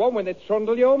 1:15 when they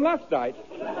trundled you home last night.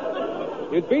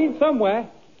 You'd been somewhere.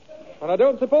 And I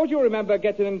don't suppose you remember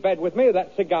getting in bed with me with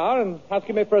that cigar and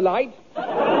asking me for a light.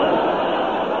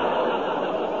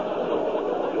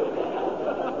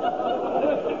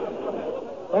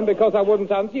 And because I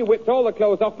wouldn't answer, you whipped all the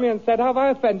clothes off me and said, "Have I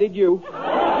offended you?"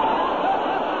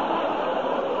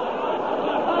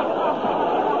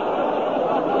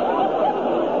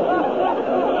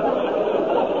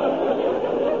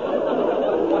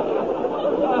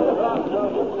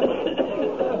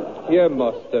 You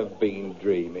must have been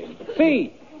dreaming.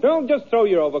 See, don't just throw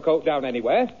your overcoat down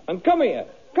anywhere. And come here.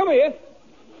 Come here.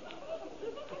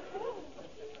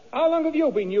 How long have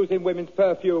you been using women's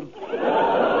perfume?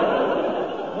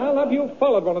 I'll have you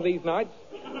followed one of these nights.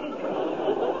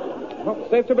 Not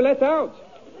safe to be let out.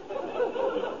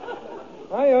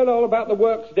 I heard all about the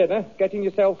works dinner, getting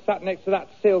yourself sat next to that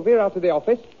Sylvia out of the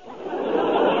office.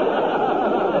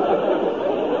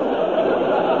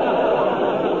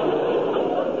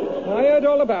 I heard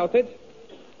all about it.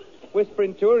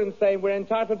 Whispering to her and saying we're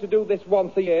entitled to do this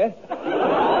once a year.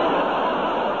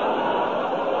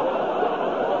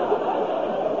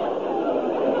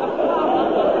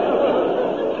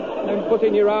 And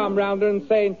putting your arm round her and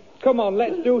saying, "Come on,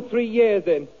 let's do 3 years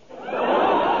in."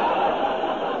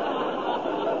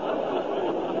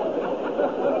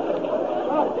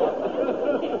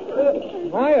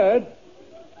 I heard.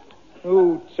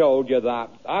 Who told you that?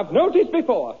 I've noticed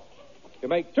before. You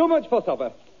make too much fuss of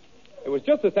her. It was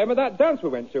just the same with that dance we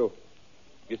went to.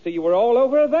 You see, you were all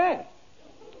over her there.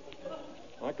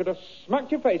 I could have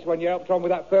smacked your face when you helped her on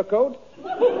with that fur coat.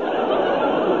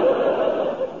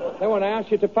 Then when I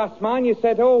asked you to pass mine, you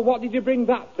said, "Oh, what did you bring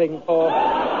that thing for?"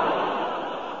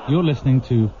 You're listening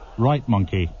to Right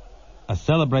Monkey a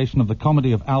celebration of the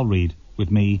comedy of Al Reed with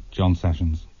me, John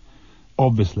Sessions.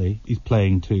 Obviously, he's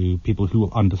playing to people who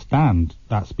will understand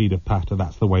that speed of patter.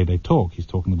 That's the way they talk. He's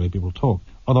talking the way people talk.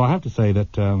 Although I have to say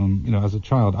that, as a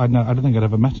child, I don't think I'd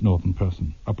ever met a northern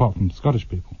person, apart from Scottish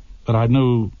people. But I had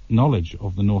no knowledge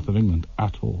of the north of England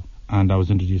at all. And I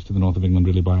was introduced to the north of England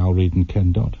really by Al Reed and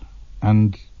Ken Dodd.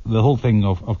 And the whole thing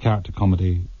of character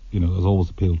comedy, has always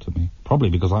appealed to me. Probably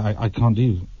because I can't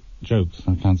do jokes.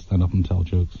 I can't stand up and tell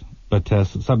jokes. But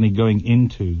suddenly going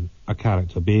into a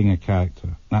character, being a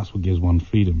character, that's what gives one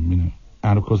freedom,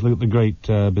 And, of course, the great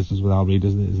business with Al Reed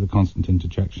is the constant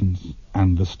interjections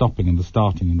and the stopping and the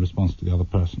starting in response to the other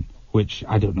person, which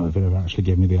I don't know if it ever actually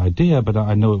gave me the idea, but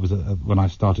I know it was when I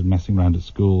started messing around at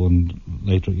school and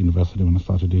later at university when I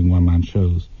started doing one-man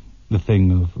shows. The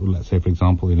thing of, let's say, for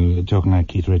example, talking like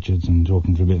Keith Richards and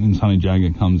talking for a bit, and Sonny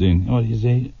Jagger comes in, what do you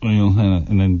say?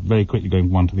 And then very quickly going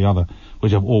from one to the other,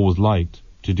 which I've always liked,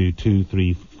 to do 2,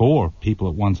 3, 4 people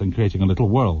at once and creating a little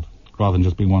world, rather than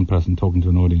just being one person talking to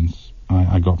an audience.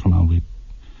 I got from Al Reed.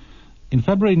 In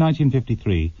February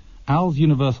 1953, Al's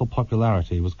universal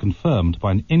popularity was confirmed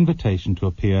by an invitation to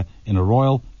appear in a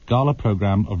royal gala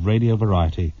program of radio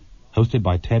variety, hosted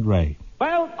by Ted Ray.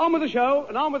 Well, on with the show,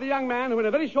 and on with the young man who in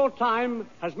a very short time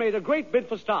has made a great bid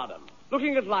for stardom.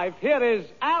 Looking at life, here is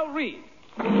Al Reed.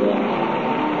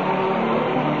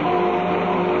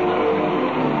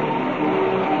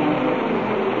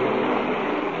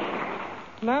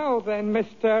 Now then,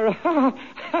 Mr.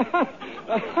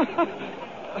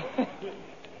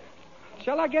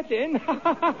 Shall I get in?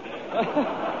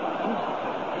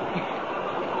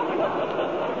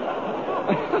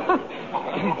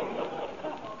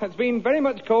 It's been very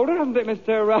much colder, hasn't it,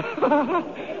 Mr.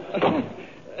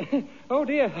 Oh,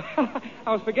 dear.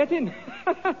 I was forgetting.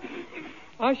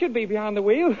 I should be behind the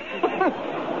wheel.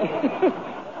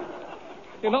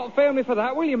 You'll not fail me for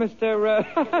that, will you,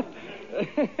 Mr.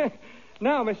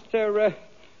 Now, Mr.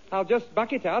 I'll just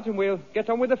back it out and we'll get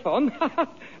on with the fun.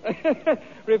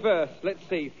 Reverse. Let's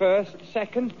see. First,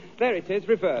 second. There it is.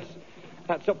 Reverse.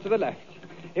 That's up to the left.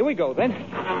 Here we go, then.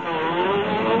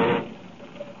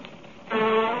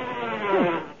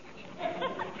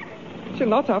 She'll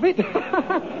not have it.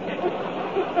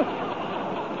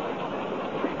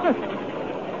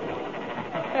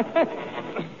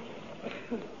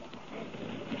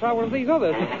 Try one of these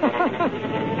others.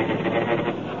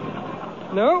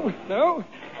 No. Oh,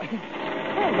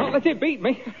 not let it beat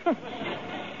me.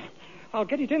 I'll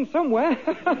get it in somewhere.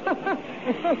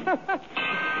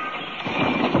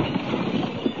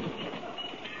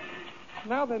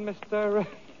 Now then, Mr.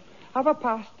 Have a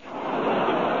passed?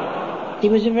 He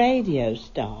was a radio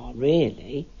star,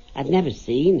 really. I'd never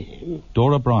seen him.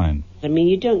 Dora Bryan. I mean,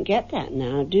 you don't get that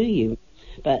now, do you?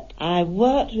 But I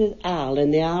worked with Al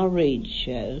in the Al Reed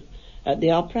show at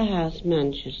the Opera House,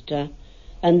 Manchester.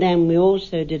 And then we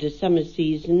also did a summer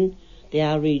season, the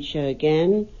Al Reed show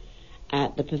again,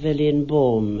 at the Pavilion,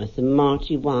 Bournemouth. And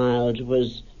Marty Wilde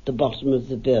was the bottom of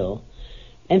the bill.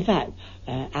 In fact,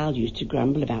 Al used to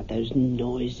grumble about those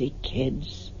noisy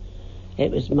kids. It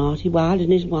was Marty Wilde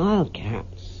and his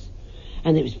Wildcats.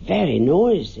 And it was very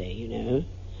noisy,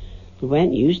 We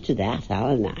weren't used to that, Al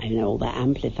and I, all that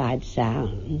amplified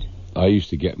sound. I used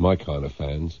to get my kind of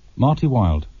fans. Marty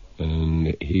Wilde.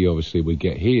 And he obviously would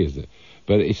get his.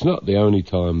 But it's not the only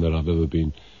time that I've ever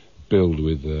been billed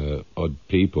with odd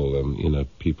people and,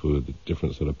 people with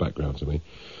different sort of backgrounds to me.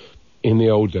 In the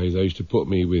old days, they used to put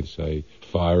me with, say,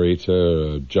 Fire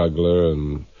Eater, Juggler,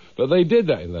 but they did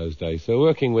that in those days. So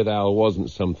working with Al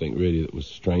wasn't something really that was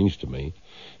strange to me.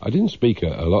 I didn't speak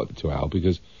a lot to Al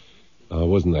because I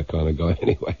wasn't that kind of guy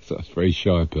anyway, so I was a very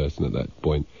shy person at that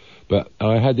point. But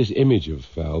I had this image of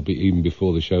Al even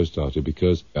before the show started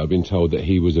because I'd been told that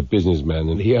he was a businessman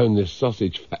and he owned this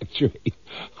sausage factory.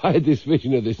 I had this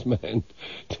vision of this man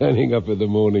turning up in the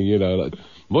morning, like,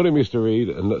 morning, Mr. Reed,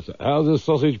 and how's the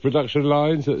sausage production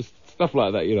line? So stuff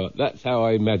like that, That's how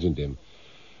I imagined him.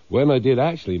 When I did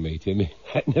actually meet him,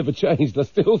 that never changed. I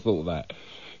still thought that.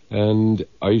 And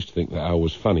I used to think that Al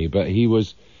was funny, but he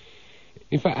was...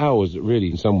 In fact, Al was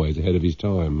really, in some ways, ahead of his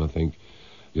time, I think.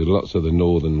 There's lots of the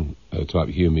northern type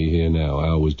humour here now.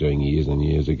 Al was doing years and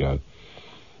years ago.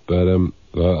 But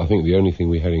I think the only thing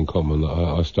we had in common,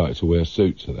 I started to wear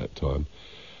suits at that time.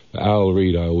 Al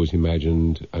Reed I always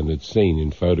imagined and had seen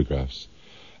in photographs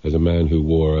as a man who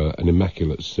wore an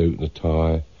immaculate suit and a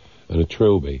tie and a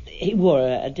trilby. He wore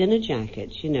a dinner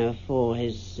jacket, for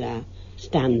his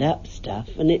stand-up stuff,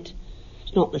 and it's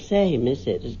not the same, is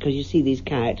it? Because you see these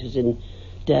characters in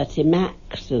dirty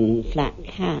macks and flat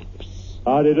caps.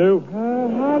 Howdy do.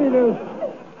 Howdy do.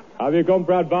 Have you come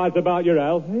for advice about your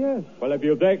health? Yes. Well, if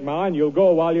you'll take mine, you'll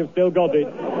go while you've still got it.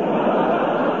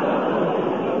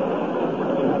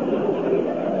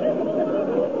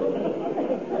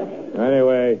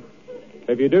 Anyway,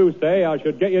 if you do stay, I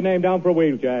should get your name down for a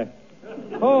wheelchair.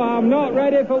 Oh, I'm not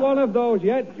ready for one of those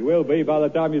yet. You will be by the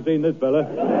time you've seen this fella.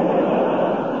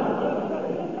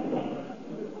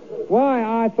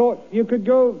 Why, I thought you could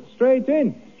go straight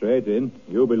in. Straight in?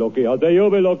 You'll be lucky. I'll say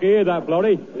you'll be lucky. Hear that,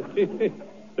 Florrie?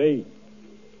 See,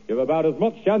 you've about as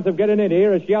much chance of getting in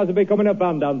here as she has of becoming a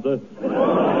band dancer.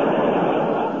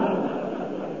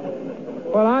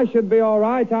 Well, I should be all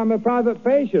right. I'm a private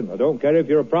patient. I don't care if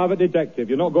you're a private detective.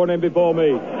 You're not going in before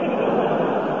me.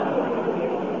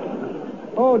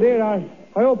 Oh, dear, I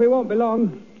hope he won't be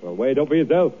long. Well, wait up for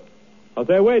yourself. I'll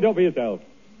say wait up for yourself.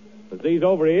 There's these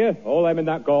over here, all them in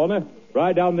that corner,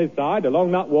 right down this side,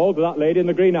 along that wall to that lady in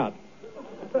the green hat.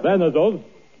 Then there's us.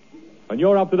 And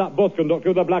you're after that bus conductor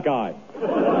with the black eye.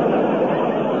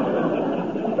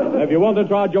 If you want to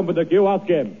try jumping the queue, ask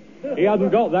him. He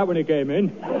hasn't got that when he came in.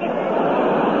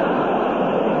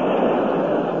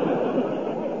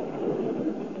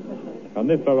 And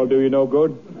this fellow'll do you no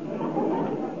good.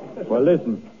 Well,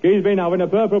 listen. He's been having a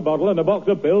purple bottle and a box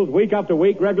of pills week after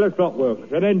week, regular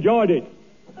clockwork, and enjoyed it.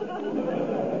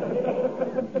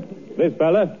 This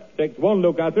fella takes one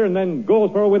look at her and then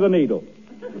goes for her with a needle.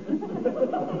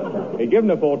 He'd given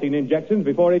her 14 injections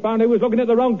before he found he was looking at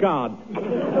the wrong card.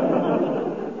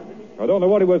 I don't know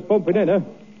what he was pumping in her,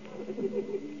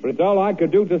 but it's all I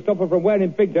could do to stop her from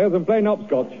wearing pigtails and playing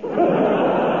hopscotch.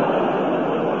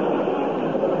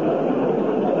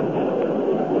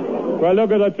 Well,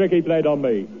 look at the trick he played on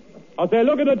me. I say,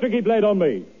 look at the trick he played on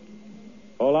me.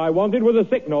 All I wanted was a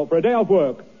sick note for a day off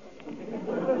work.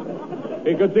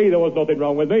 He could see there was nothing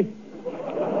wrong with me.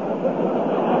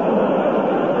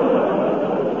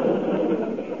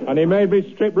 And he made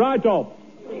me strip right off.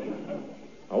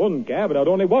 I wouldn't care, but I'd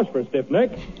only wash for a stiff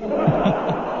neck.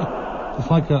 It's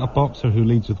like a boxer who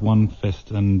leads with one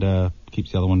fist and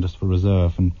keeps the other one just for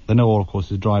reserve. And they know all, of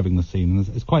course, is driving the scene. And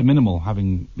it's quite minimal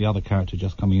having the other character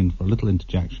just coming in for a little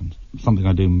interjection. Something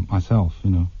I do myself, you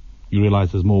know. You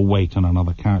realise there's more weight on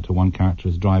another character. One character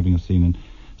is driving a scene, and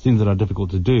scenes that are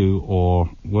difficult to do, or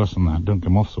worse than that, don't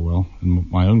come off so well, in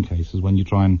my own case, is when you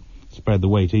try and spread the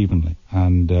weight evenly.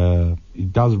 And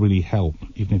it does really help,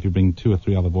 even if you bring 2 or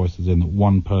 3 other voices in, that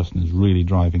one person is really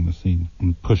driving the scene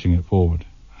and pushing it forward.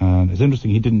 And it's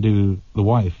interesting, he didn't do the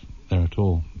wife there at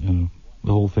all. You know,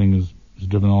 the whole thing is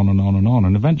driven on and on and on.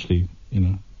 And eventually, you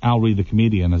know, Al Reed, the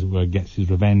comedian, as it were, gets his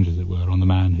revenge, as it were, on the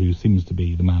man who seems to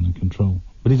be the man in control.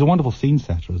 But he's a wonderful scene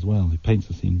setter as well. He paints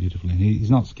the scene beautifully. And he's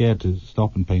not scared to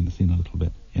stop and paint the scene a little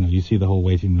bit. You know, you see the whole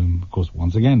waiting room, of course,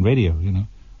 once again, radio, you know.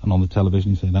 And on the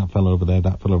television, you say, that fellow over there,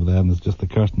 and there's just the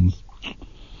curtains.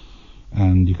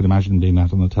 And you can imagine him doing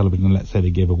that on the television. And let's say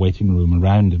they gave a waiting room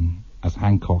around him, as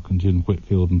Hancock and June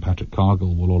Whitfield and Patrick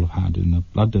Cargill will all have had in the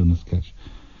Blood Donor sketch.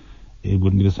 It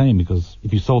wouldn't be the same, because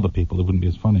if you saw the people, it wouldn't be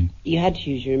as funny. You had to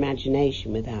use your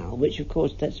imagination with Al, which, of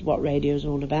course, that's what radio's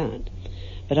all about.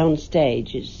 But on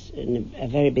stage, it's in a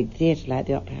very big theatre like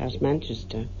the Opera House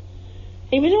Manchester.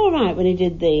 He was all right when he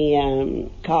did the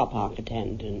car park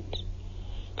attendant,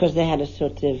 because they had a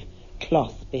sort of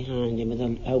cloth behind him with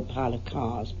a whole pile of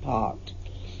cars parked,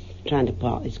 trying to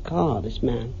park this car, this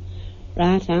man.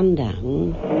 Right hand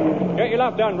down. Get your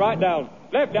left hand right down.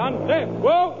 Left hand, left.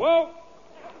 Whoa, whoa.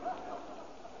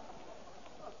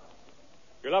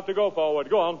 You'll have to go forward.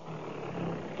 Go on.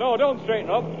 No, don't straighten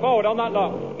up. Forward on that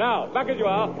lock. Now, back as you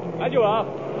are. As you are.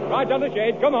 Right on the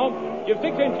shade. Come on. You've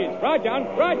 6 inches. Right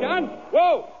hand. Right hand.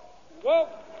 Whoa. Whoa.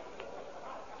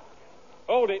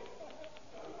 Hold it.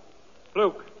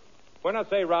 Luke, when I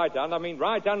say right hand, I mean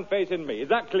right hand facing me. Is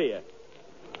that clear?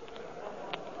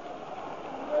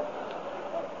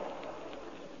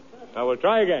 Now, we'll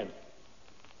try again.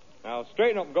 Now,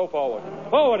 straighten up and go forward.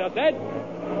 Forward, I said.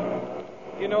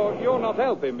 You know, you're not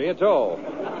helping me at all.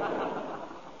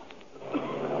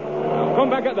 Now, come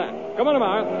back at that. Come on,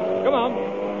 Amara. Come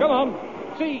on. Come on.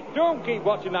 See, don't keep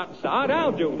watching that side.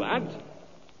 I'll do that.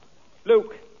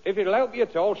 Luke, if it'll help you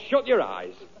at all, shut your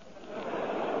eyes.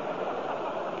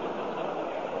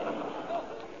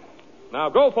 Now,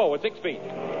 go forward 6 feet.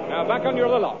 Now, back on your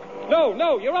other lock.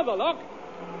 No, your other lock.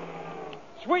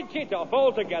 Switch it off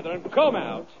altogether and come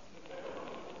out.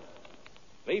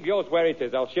 Leave yours where it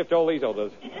is. I'll shift all these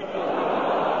others.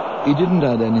 He didn't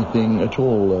add anything at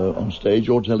all on stage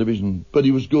or television, but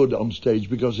he was good on stage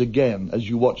because, again, as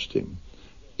you watched him,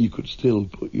 you could still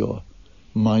put your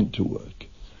mind to work.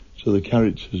 So the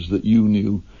characters that you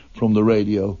knew from the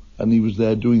radio, and he was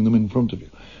there doing them in front of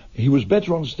you. He was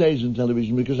better on stage than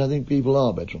television because I think people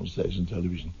are better on stage than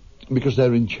television. because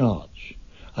they're in charge.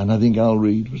 And I think Al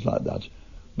Reid was like that.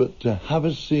 But to have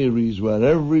a series where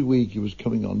every week he was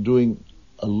coming on doing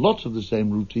a lot of the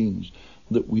same routines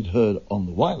that we'd heard on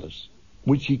the wireless,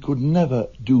 which he could never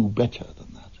do better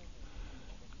than that,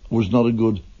 was not a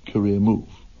good career move.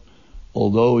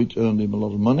 Although it earned him a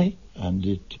lot of money and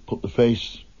it put the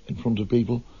face in front of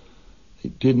people,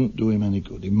 it didn't do him any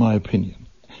good, in my opinion.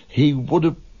 He would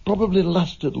have probably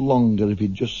lasted longer if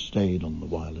he'd just stayed on the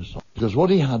wireless. Because what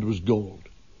he had was gold.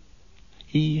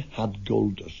 He had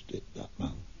gold dust, that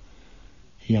man.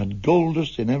 He had gold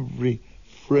dust in every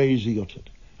phrase he uttered.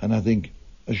 And I think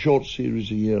a short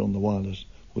series a year on the wireless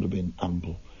would have been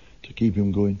ample to keep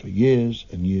him going for years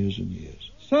and years and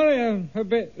years. Sorry I'm a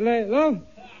bit late, love.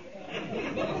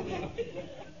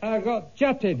 I got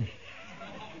chatting.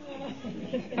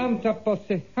 Hunter,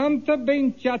 pussy. Hunter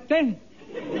been chatting?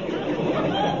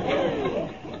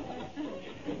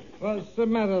 What's the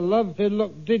matter, love? You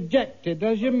look dejected.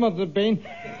 Has your mother been?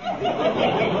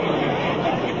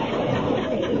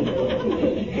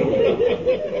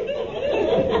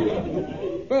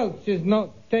 Well, she's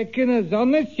not taking us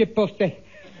honest, you pussy.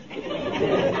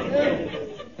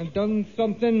 And done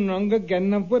something wrong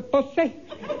again, have we, pussy?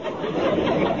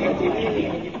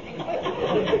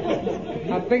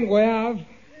 I think we have.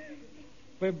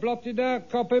 We blotted our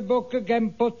copybook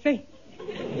again, pussy.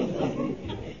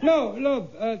 No, love,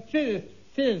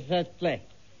 seriously.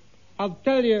 I'll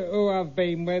tell you who I've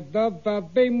been with, love.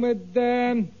 I've been with,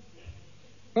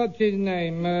 what's his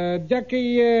name?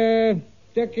 Jackie,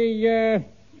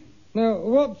 no,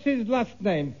 what's his last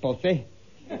name, pussy?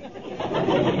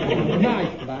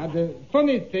 Nice lad.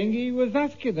 Funny thing, he was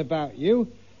asking about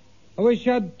you. I wish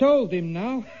I'd told him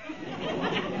now.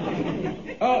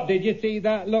 Oh, did you see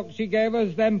that look she gave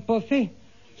us then, pussy?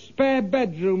 Spare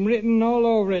bedroom written all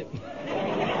over it.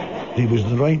 He was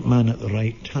the right man at the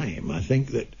right time. I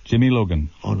think that Jimmy Logan.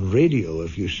 On radio,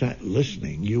 if you sat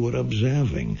listening, you were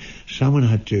observing. Someone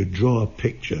had to draw a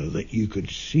picture that you could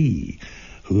see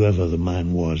whoever the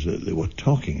man was that they were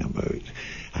talking about.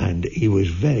 And he was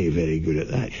very, very good at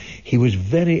that. He was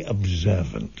very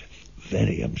observant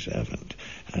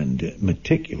and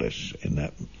meticulous in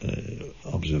that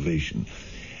observation.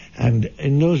 And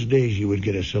in those days you would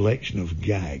get a selection of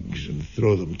gags and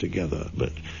throw them together,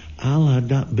 but Al had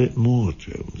that bit more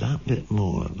to him, that bit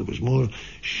more. There was more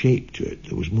shape to it,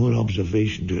 there was more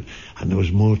observation to it, and there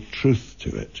was more truth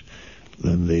to it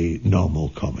than the normal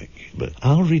comic. But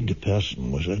Al Reid the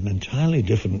person was an entirely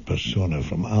different persona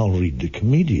from Al Reid the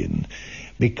comedian,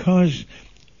 because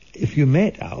if you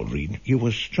met Al Reid, you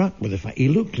were struck with the fact he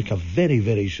looked like a very,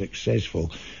 very successful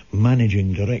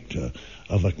managing director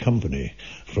of a company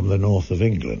from the north of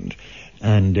England.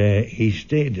 And he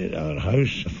stayed at our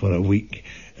house for a week,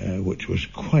 which was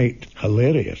quite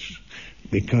hilarious,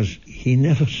 because he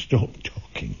never stopped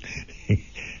talking.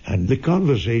 And the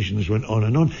conversations went on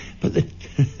and on. But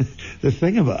the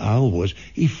thing about Al was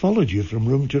he followed you from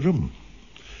room to room,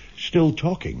 still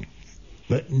talking,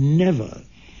 but never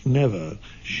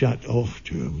shut off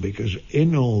to him, because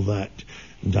in all that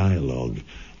dialogue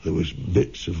there was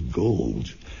bits of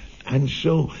gold. And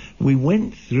so we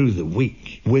went through the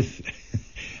week with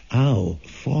Al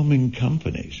forming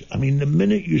companies. I mean, the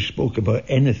minute you spoke about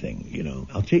anything, you know,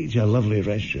 I'll take you to a lovely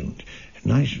restaurant, a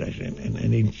nice restaurant,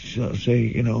 and he'd sort of say,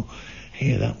 you know,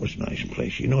 hey, that was a nice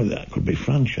place, you know, that could be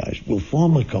franchised, we'll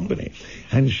form a company.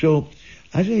 And so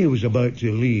as he was about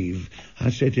to leave, I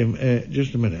said to him,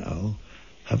 just a minute, Al,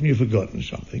 haven't you forgotten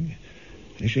something?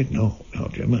 He said, no,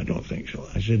 Jim, I don't think so.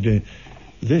 I said,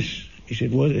 this. He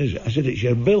said, what is it? I said, it's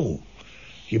your bill.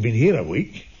 You've been here a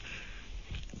week.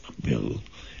 Bill.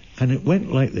 And it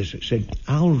went like this. It said,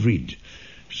 Al Reid,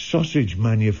 sausage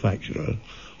manufacturer,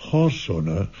 horse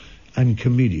owner, and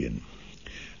comedian.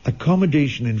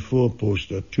 Accommodation in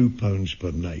four-poster, £2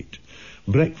 per night.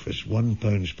 Breakfast,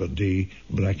 £1 per day,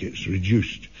 brackets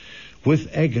reduced. With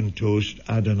egg and toast,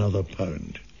 add another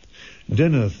 £1.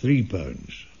 Dinner,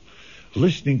 £3.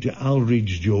 Listening to Al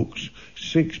Reid's jokes,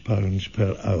 £6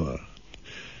 per hour.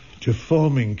 To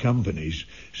forming companies,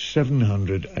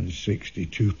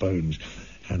 £762.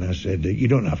 And I said, you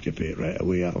don't have to pay it right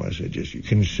away, Al. I said, just you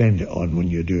can send it on when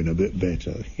you're doing a bit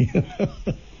better.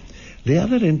 The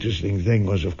other interesting thing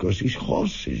was, of course, his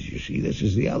horses, you see. This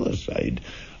is the other side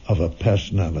of a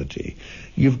personality.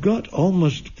 You've got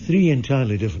almost three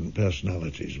entirely different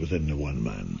personalities within the one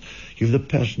man. You've the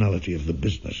personality of the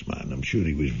businessman. I'm sure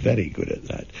he was very good at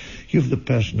that. You've the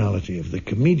personality of the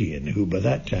comedian, who by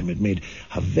that time had made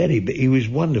he was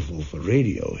wonderful for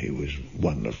radio. He was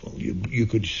wonderful. You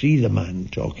could see the man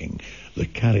talking, the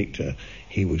character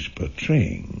he was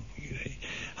portraying.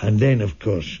 And then, of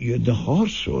course, you had the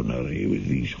horse owner. He was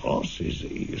these horses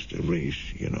that he used to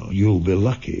race, you know. You'll Be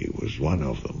Lucky was one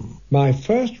of them. My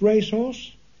first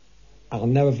racehorse, I'll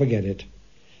never forget it.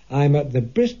 I'm at the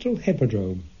Bristol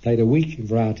Hippodrome, played a week in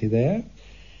variety there,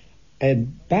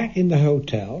 and back in the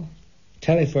hotel,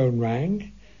 telephone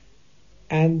rang,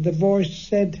 and the voice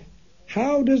said,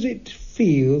 "How does it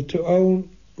feel to own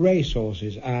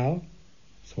racehorses, Al?"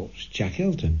 Thought it was Jack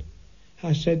Hilton.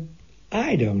 I said,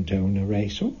 "I don't own a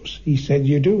racehorse." He said,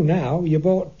 "You do now. You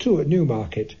bought 2 at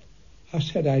Newmarket." I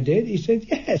said, "I did." He said,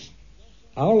 "Yes.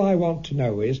 All I want to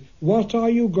know is, what are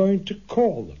you going to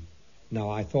call them?" Now,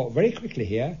 I thought very quickly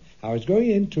here. I was going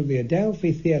into the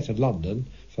Adelphi Theatre, London,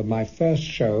 for my first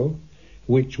show,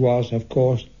 which was, of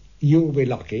course, You'll Be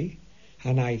Lucky,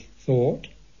 and I thought,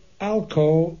 I'll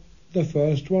call the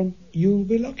first one You'll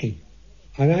Be Lucky.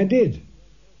 And I did.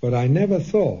 But I never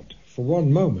thought, for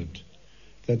one moment,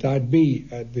 that I'd be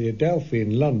at the Adelphi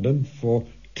in London for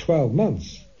 12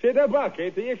 months. Did I back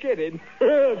it? Are you kidding?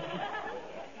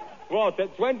 What,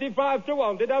 at 25 to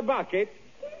 1, did I back it?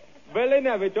 Billy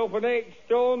Nevitt up an 8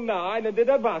 stone 9, and did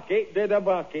I back it? Did I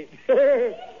back it?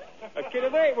 A kid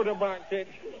of 8 would have backed it.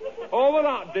 Over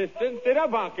that distance, did I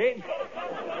back it?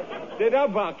 Did I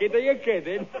back it? Are you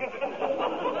kidding?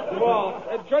 What,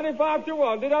 at 25 to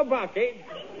 1, did I back it?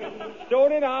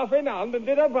 Stone in half in hand, and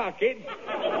did I back it?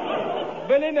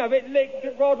 Billy Nevitt licked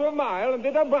a quarter of a mile, and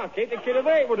did I back it? A kid of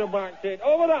 8 would have backed it.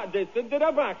 Over that distance, did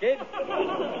I back it?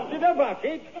 Did I back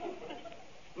it?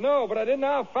 No, but I didn't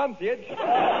half fancy it.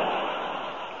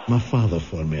 My father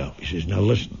phoned me up. He says, "Now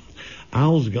listen,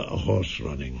 Al's got a horse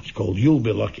running. It's called You'll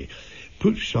Be Lucky.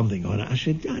 Put something on it." I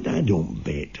said, "Dad, I don't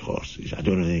bet horses. I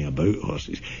don't know anything about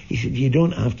horses." He said, "You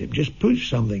don't have to. Just put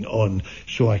something on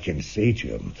so I can say to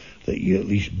him that you at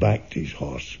least backed his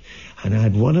horse." And I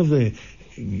had one of the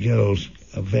girls,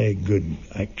 a very good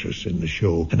actress in the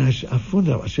show, and I phoned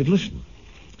her up. I said, "Listen,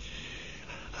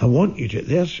 I want you to,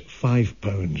 there's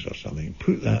 £5 or something.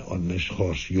 Put that on this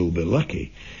horse, You'll Be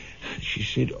Lucky." She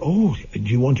said, "Oh, do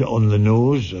you want it on the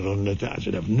nose or on the I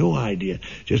said, "I've no idea.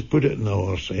 Just put it in the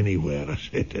horse anywhere." I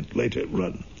said, "And let it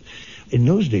run." In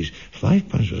those days,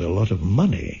 £5 was a lot of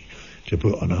money to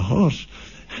put on a horse.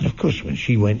 And of course, when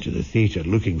she went to the theatre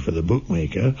looking for the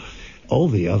bookmaker, all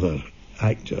the other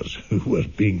actors who were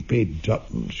being paid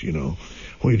tuppence, you know,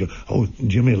 "Oh,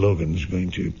 Jimmy Logan's going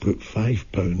to put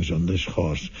 £5 on this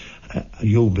horse.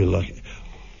 You'll be lucky."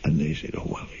 And they said, "Oh,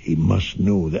 well, he must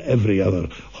know that every other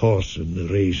horse in the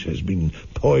race has been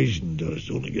poisoned or has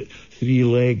only got 3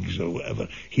 legs or whatever.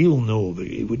 He'll know that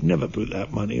he would never put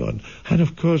that money on." And,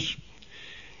 of course,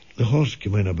 the horse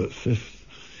came in about 5th.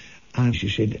 And she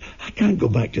said, "I can't go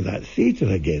back to that theatre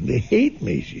again. They hate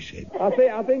me," she said. I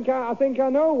think I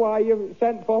know why you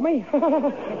sent for me.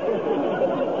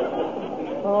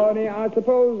 Only I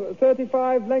suppose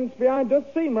 35 lengths behind does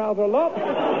seem rather a lot.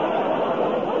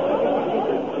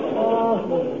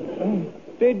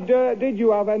 Did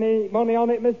you have any money on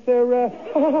it, Mr.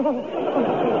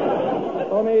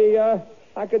 Only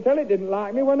I could tell it didn't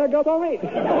like me when I got on it.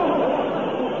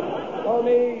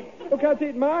 Only look at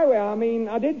it my way. I mean,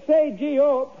 I did say gee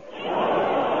up.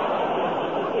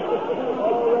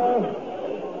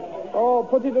 Or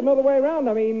put it another way around.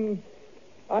 I mean,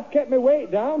 I've kept my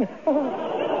weight down.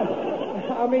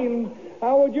 I mean,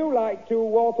 how would you like 2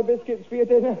 water biscuits for your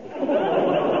dinner?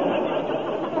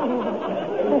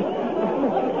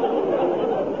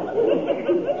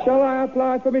 Shall I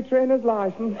apply for my trainer's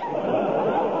license?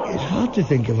 It's hard to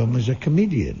think of him as a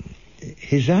comedian.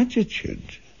 His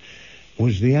attitude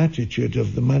was the attitude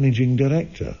of the managing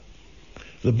director,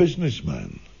 the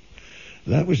businessman.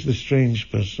 That was the strange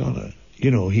persona.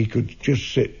 You know, he could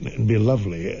just sit and be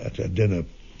lovely at a dinner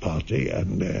party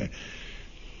and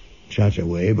chat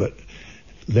away, but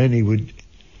then he would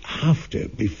have to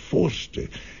be forced to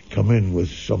come in with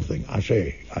something. I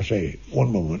say,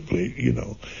 one moment, please, you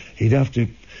know. He'd have to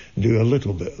do a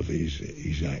little bit of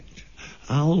his act.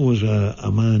 Al was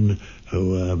a man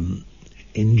who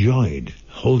enjoyed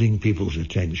holding people's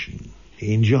attention.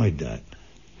 He enjoyed that.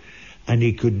 And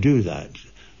he could do that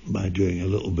by doing a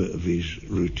little bit of his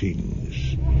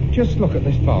routines. Just look at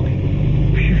this fog.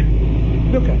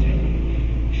 Look at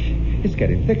it. It's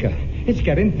getting thicker. It's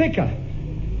getting thicker.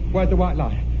 Where's the white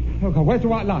line? Oh, God, where's the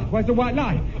white line? Where's the white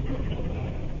line?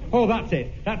 Oh, that's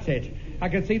it. That's it. I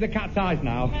can see the cat's eyes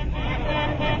now.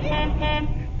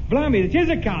 Blimey, it is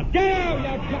a cat. Get out, you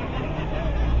cat!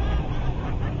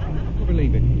 Do you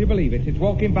believe it? Do you believe it? It's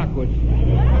walking backwards.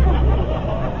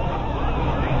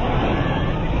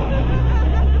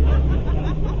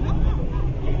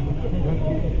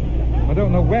 I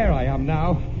don't know where I am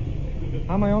now.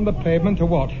 Am I on the pavement or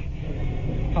what?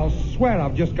 I'll swear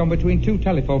I've just gone between two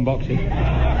telephone boxes.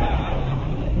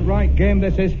 The right game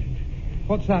this is.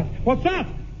 What's that? What's that?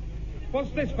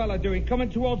 What's this fella doing coming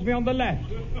towards me on the left?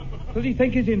 Does he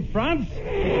think he's in France?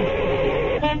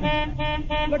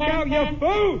 Look out, you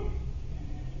fool!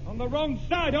 On the wrong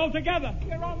side altogether.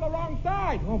 You're on the wrong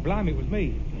side. Oh, blimey, it was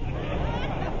me.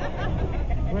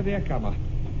 Where the heck am I?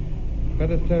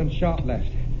 Better turn sharp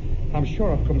left. I'm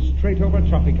sure I've come straight over a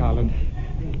traffic island.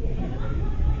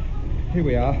 Here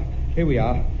we are. Here we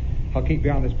are. I'll keep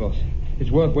behind this bus.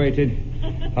 It's worth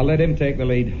waiting. I'll let him take the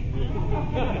lead.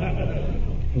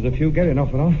 There's a few getting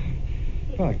off and on.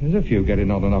 In fact, there's a few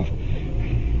getting on and off.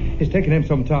 It's taking him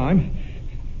some time.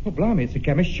 Oh, blimey, it's a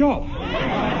chemist's shop.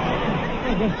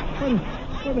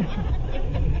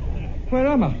 Where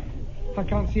am I? I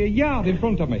can't see a yard in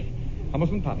front of me. I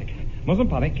mustn't panic. Mustn't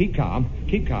panic. Keep calm.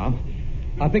 Keep calm.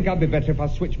 I think I'd be better if I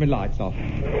switched my lights off.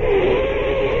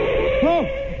 Oh!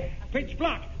 Pitch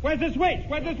black. Where's the switch?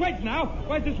 Where's the switch now?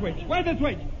 Where's the switch? Where's the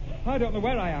switch? I don't know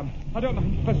where I am. I don't know.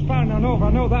 Perspiring on over.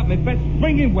 I know that. My bed's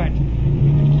springing wet.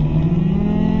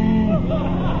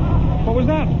 What was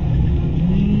that?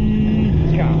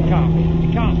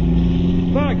 Can't.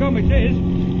 By gum, it is.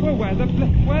 Well, where the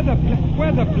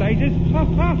plate is?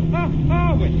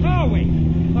 Are we?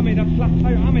 I'm in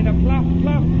a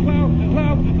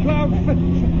cloud.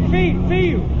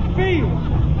 Feel.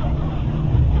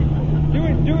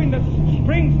 Doing the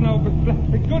springs now, but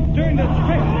good doing the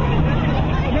springs.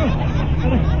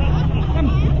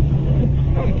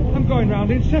 I'm going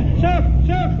round in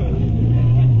circles.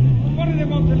 What do they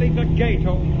want to leave the gate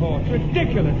open for? It's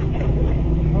ridiculous.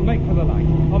 I'll make for the light.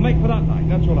 I'll make for that light.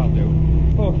 That's what I'll do.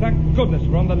 Oh, thank goodness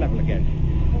we're on the level again.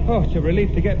 Oh, it's a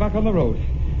relief to get back on the road.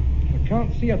 I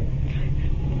can't see a...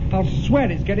 I'll swear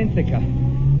it's getting thicker.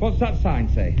 What's that sign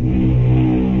say?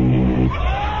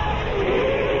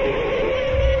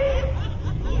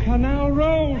 Canal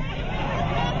Road.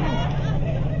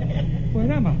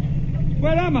 Where am I?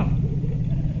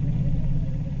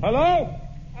 Hello?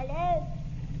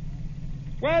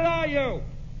 Where are you?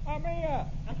 I'm here.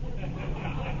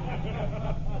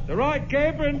 The right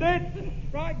game, Brendan.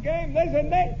 Right game, this,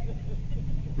 isn't it?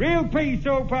 Real pea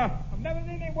super. I've never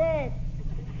seen it work.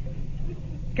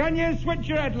 Can you switch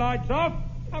your headlights off?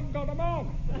 I haven't got them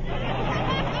on.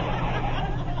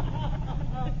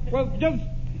 Well, just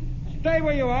stay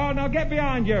where you are and I'll get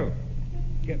behind you.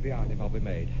 Get behind him, I'll be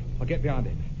made. I'll get behind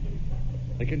him.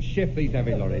 They can shift these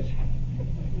heavy lorries.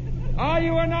 Are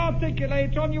you an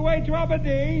articulator on your way to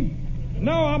Aberdeen?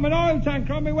 No, I'm an oil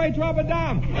tanker on my way to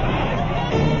Aberdeen.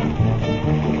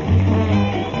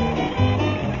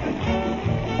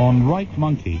 On Right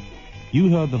Monkey, you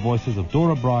heard the voices of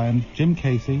Dora Bryan, Jim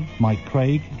Casey, Mike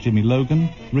Craig, Jimmy Logan,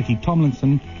 Ricky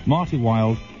Tomlinson, Marty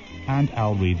Wilde, and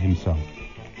Al Reed himself.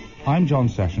 I'm John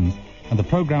Sessions, and the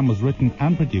programme was written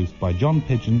and produced by John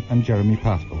Pidgeon and Jeremy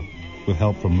Pascal, with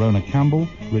help from Rona Campbell,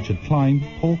 Richard Klein,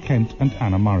 Paul Kent, and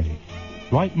Anna Murray.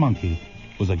 Right Monkey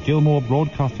was a Gilmore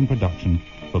Broadcasting production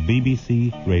for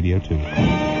BBC Radio 2.